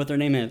I'll know what their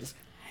name is.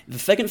 The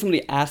second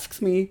somebody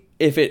asks me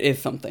if it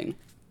is something,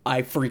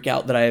 I freak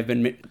out that I have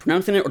been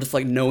pronouncing it or just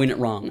like knowing it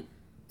wrong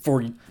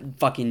for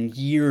fucking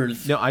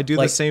years. No, I do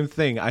the same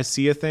thing. I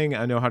see a thing,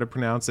 I know how to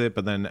pronounce it,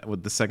 but then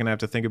with the second I have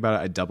to think about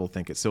it, I double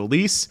think it. So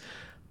Elise,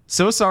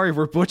 so sorry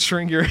we're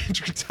butchering your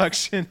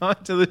introduction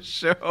onto the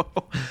show,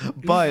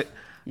 but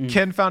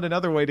Ken found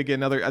another way to get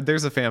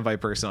there's a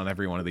Fanbyte person on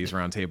every one of these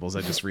roundtables.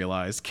 I just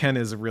realized Ken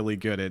is really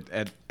good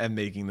at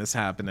making this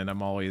happen, and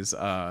I'm always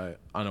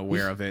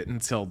unaware of it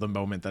until the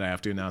moment that I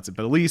have to announce it.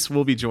 But Elise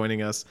will be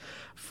joining us,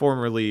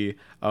 formerly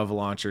of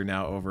Launcher,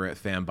 now over at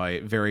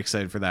Fanbyte. Very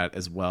excited for that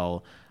as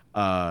well.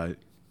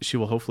 She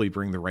will hopefully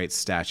bring the right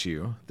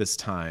statue this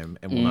time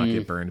and will not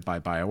get burned by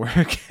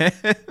BioWare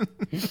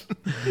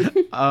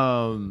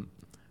again.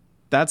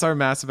 That's our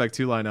Mass Effect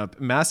 2 lineup.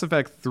 Mass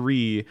Effect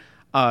 3,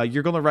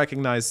 you're going to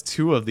recognize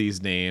two of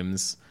these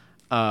names.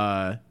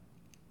 I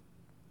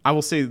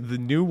will say the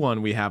new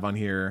one we have on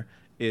here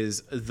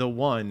is the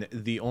one,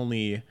 the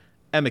only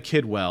Emma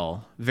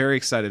Kidwell. Very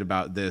excited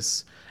about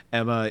this.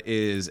 Emma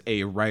is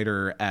a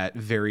writer at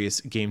various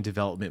game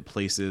development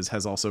places,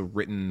 has also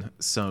written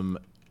some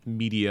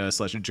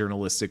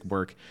media/journalistic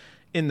work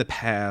in the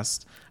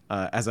past.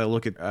 As I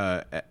look at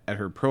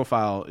her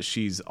profile,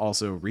 she's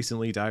also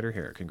recently dyed her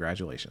hair.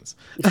 Congratulations.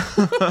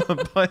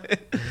 But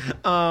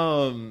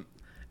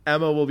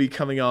Emma will be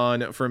coming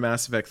on for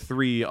Mass Effect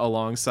 3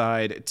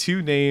 alongside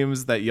two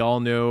names that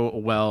y'all know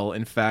well.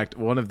 In fact,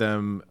 one of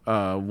them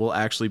will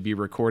actually be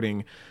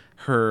recording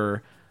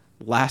her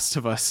Last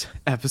of Us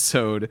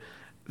episode.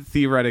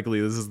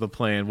 Theoretically, this is the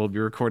plan. We'll be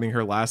recording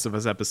her Last of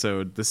Us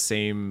episode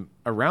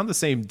around the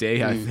same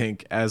day, I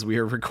think, as we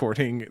are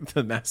recording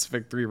the Mass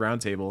Effect 3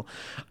 roundtable.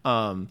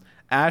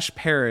 Ash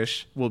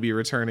Parrish will be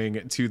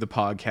returning to the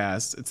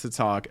podcast to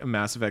talk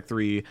Mass Effect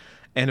 3.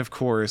 And of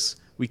course,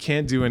 we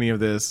can't do any of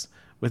this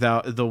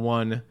without the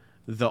one,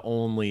 the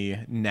only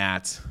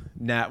Nat.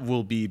 Nat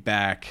will be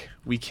back.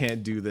 We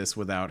can't do this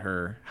without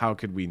her. How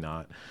could we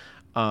not?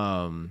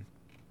 I'm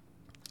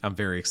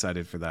very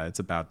excited for that. It's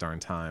about darn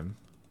time.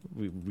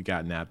 We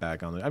got Nat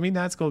back on there. I mean,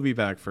 Nat's going to be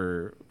back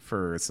for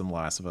some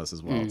Last of Us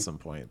as well at some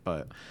point,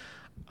 but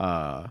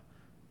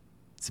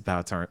it's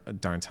about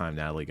darn time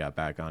Natalie got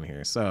back on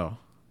here. So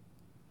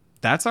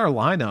that's our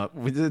lineup.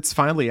 It's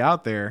finally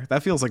out there.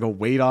 That feels like a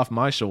weight off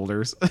my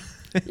shoulders.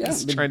 Yeah,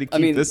 Just trying to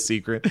keep this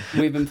secret.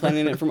 We've been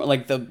planning it from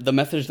like the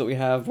message that we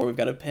have where we've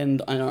got it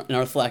pinned in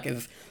our Slack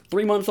is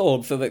 3 months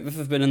old, so that this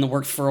has been in the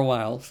works for a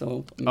while.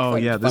 So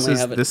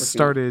this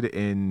started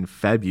in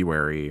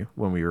February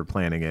when we were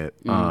planning it.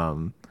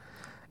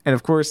 And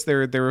of course,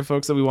 there were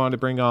folks that we wanted to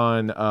bring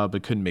on,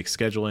 but couldn't make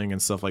scheduling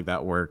and stuff like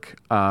that work.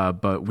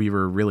 But we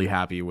were really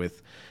happy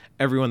with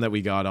everyone that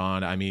we got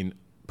on. I mean,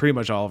 pretty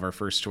much all of our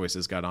first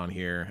choices got on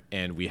here,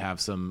 and we have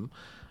some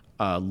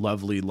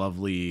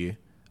lovely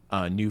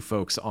new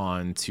folks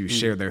on to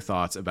share their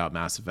thoughts about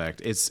Mass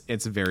Effect.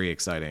 It's very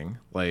exciting.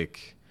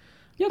 Like,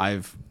 yep.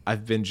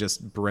 I've been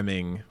just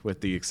brimming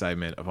with the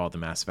excitement of all the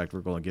Mass Effect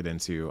we're going to get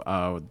into.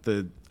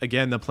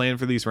 The plan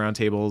for these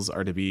roundtables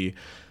are to be,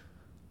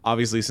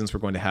 obviously, since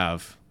we're going to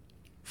have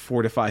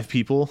 4 to 5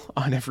 people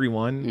on every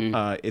one,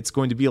 it's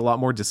going to be a lot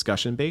more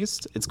discussion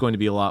based. It's going to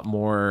be a lot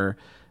more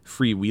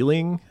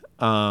freewheeling,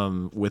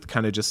 with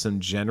kind of just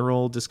some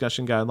general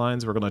discussion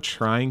guidelines. We're going to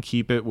try and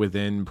keep it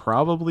within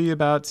probably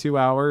about 2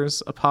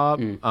 hours a pop.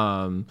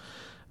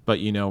 But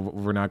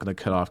we're not going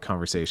to cut off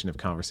conversation if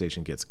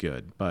conversation gets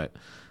good. But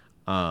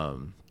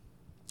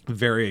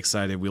very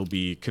excited. We'll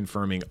be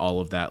confirming all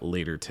of that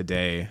later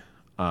today.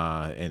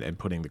 And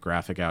putting the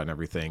graphic out and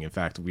everything. In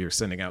fact, we are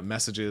sending out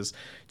messages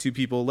to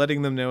people,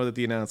 letting them know that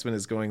the announcement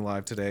is going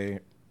live today,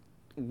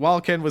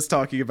 while Ken was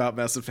talking about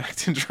Mass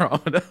Effect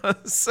Andromeda.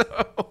 So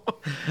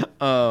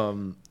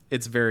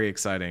it's very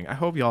exciting. I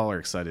hope y'all are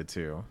excited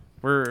too.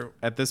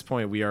 At this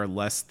point, we are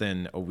less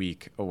than a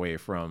week away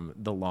from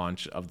the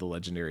launch of the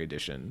Legendary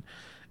Edition.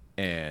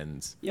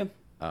 And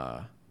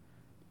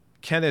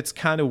Ken, it's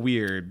kind of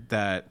weird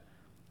that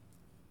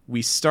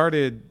we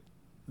started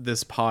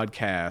this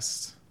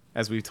podcast,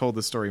 as we've told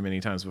the story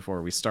many times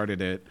before, we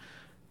started it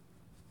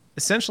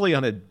essentially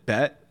on a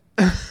bet,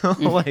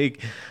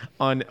 like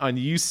on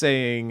you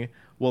saying,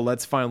 well,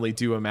 let's finally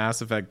do a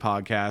Mass Effect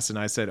podcast. And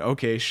I said,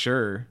 okay,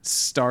 sure,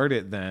 start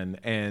it then.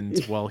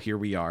 And well, here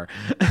we are.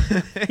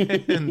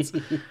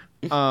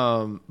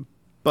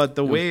 But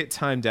the way it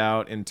timed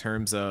out in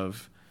terms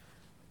of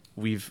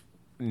we've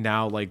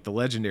now, like, the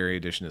Legendary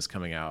Edition is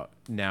coming out.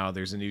 Now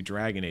there's a new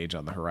Dragon Age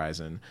on the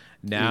horizon.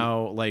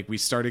 Now, like, we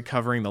started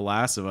covering The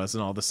Last of Us,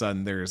 and all of a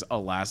sudden there's a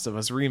Last of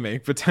Us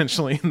remake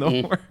potentially in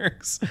the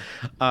works.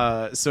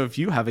 So if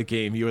you have a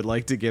game you would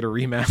like to get a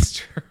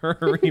remaster or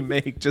a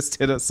remake, just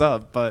hit us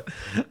up. But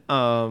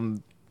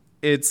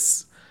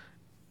it's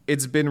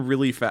been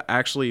really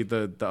actually,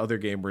 the other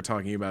game we're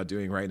talking about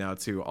doing right now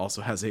too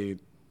also has a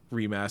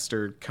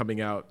remaster coming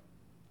out,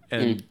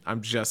 and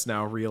I'm just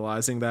now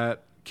realizing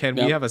that. Ken,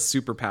 we have a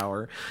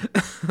superpower.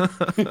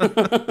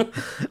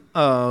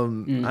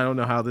 I don't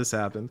know how this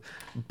happened,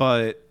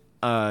 but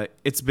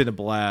it's been a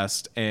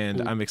blast,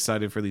 and I'm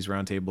excited for these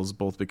roundtables,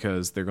 both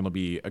because they're going to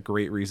be a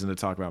great reason to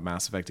talk about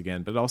Mass Effect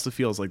again, but it also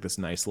feels like this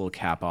nice little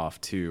cap off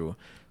to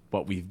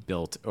what we've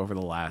built over the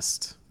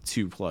last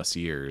 2+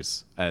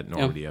 years at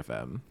Normandy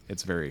FM.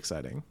 It's very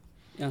exciting.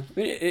 Yeah, I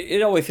mean,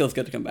 it always feels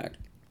good to come back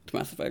to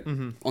Mass Effect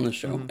on this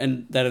show,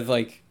 and that is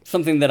like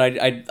something that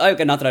I've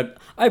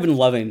been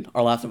loving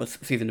our Last of Us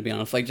season, to be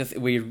honest. Like, just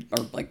we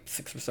are like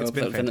 6 or so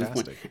episodes in this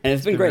point, and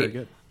it's been great.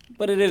 Good.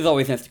 But it is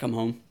always nice to come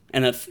home,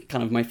 and that's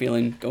kind of my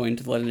feeling going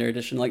to the Legendary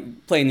Edition,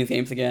 like playing these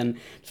games again,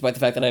 despite the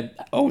fact that I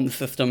own the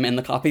system and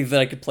the copies that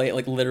I could play it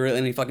like literally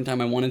any fucking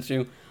time I wanted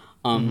to.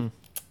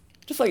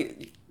 Just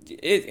like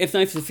it's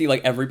nice to see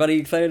like everybody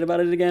excited about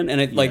it again,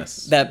 and it like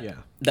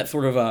that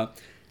sort of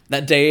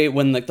that day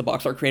when like the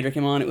Box Art Creator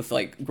came on, it was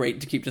like great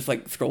to keep just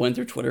like scrolling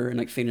through Twitter and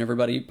like seeing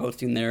everybody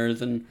posting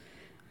theirs, and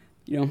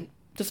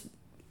just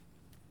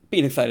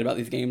being excited about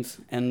these games.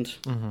 And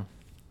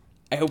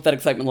I hope that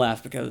excitement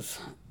lasts, because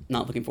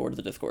not looking forward to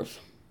the discourse.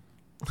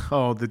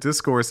 Oh, the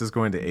discourse is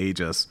going to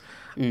age us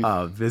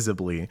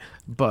visibly,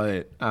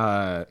 but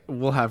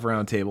we'll have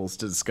roundtables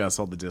to discuss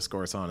all the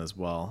discourse on as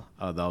well.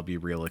 That'll be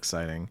real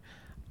exciting.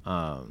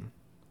 But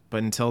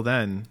until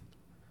then,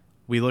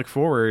 we look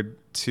forward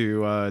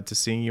to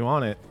seeing you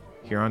on it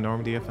here on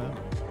Normandy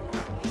FM.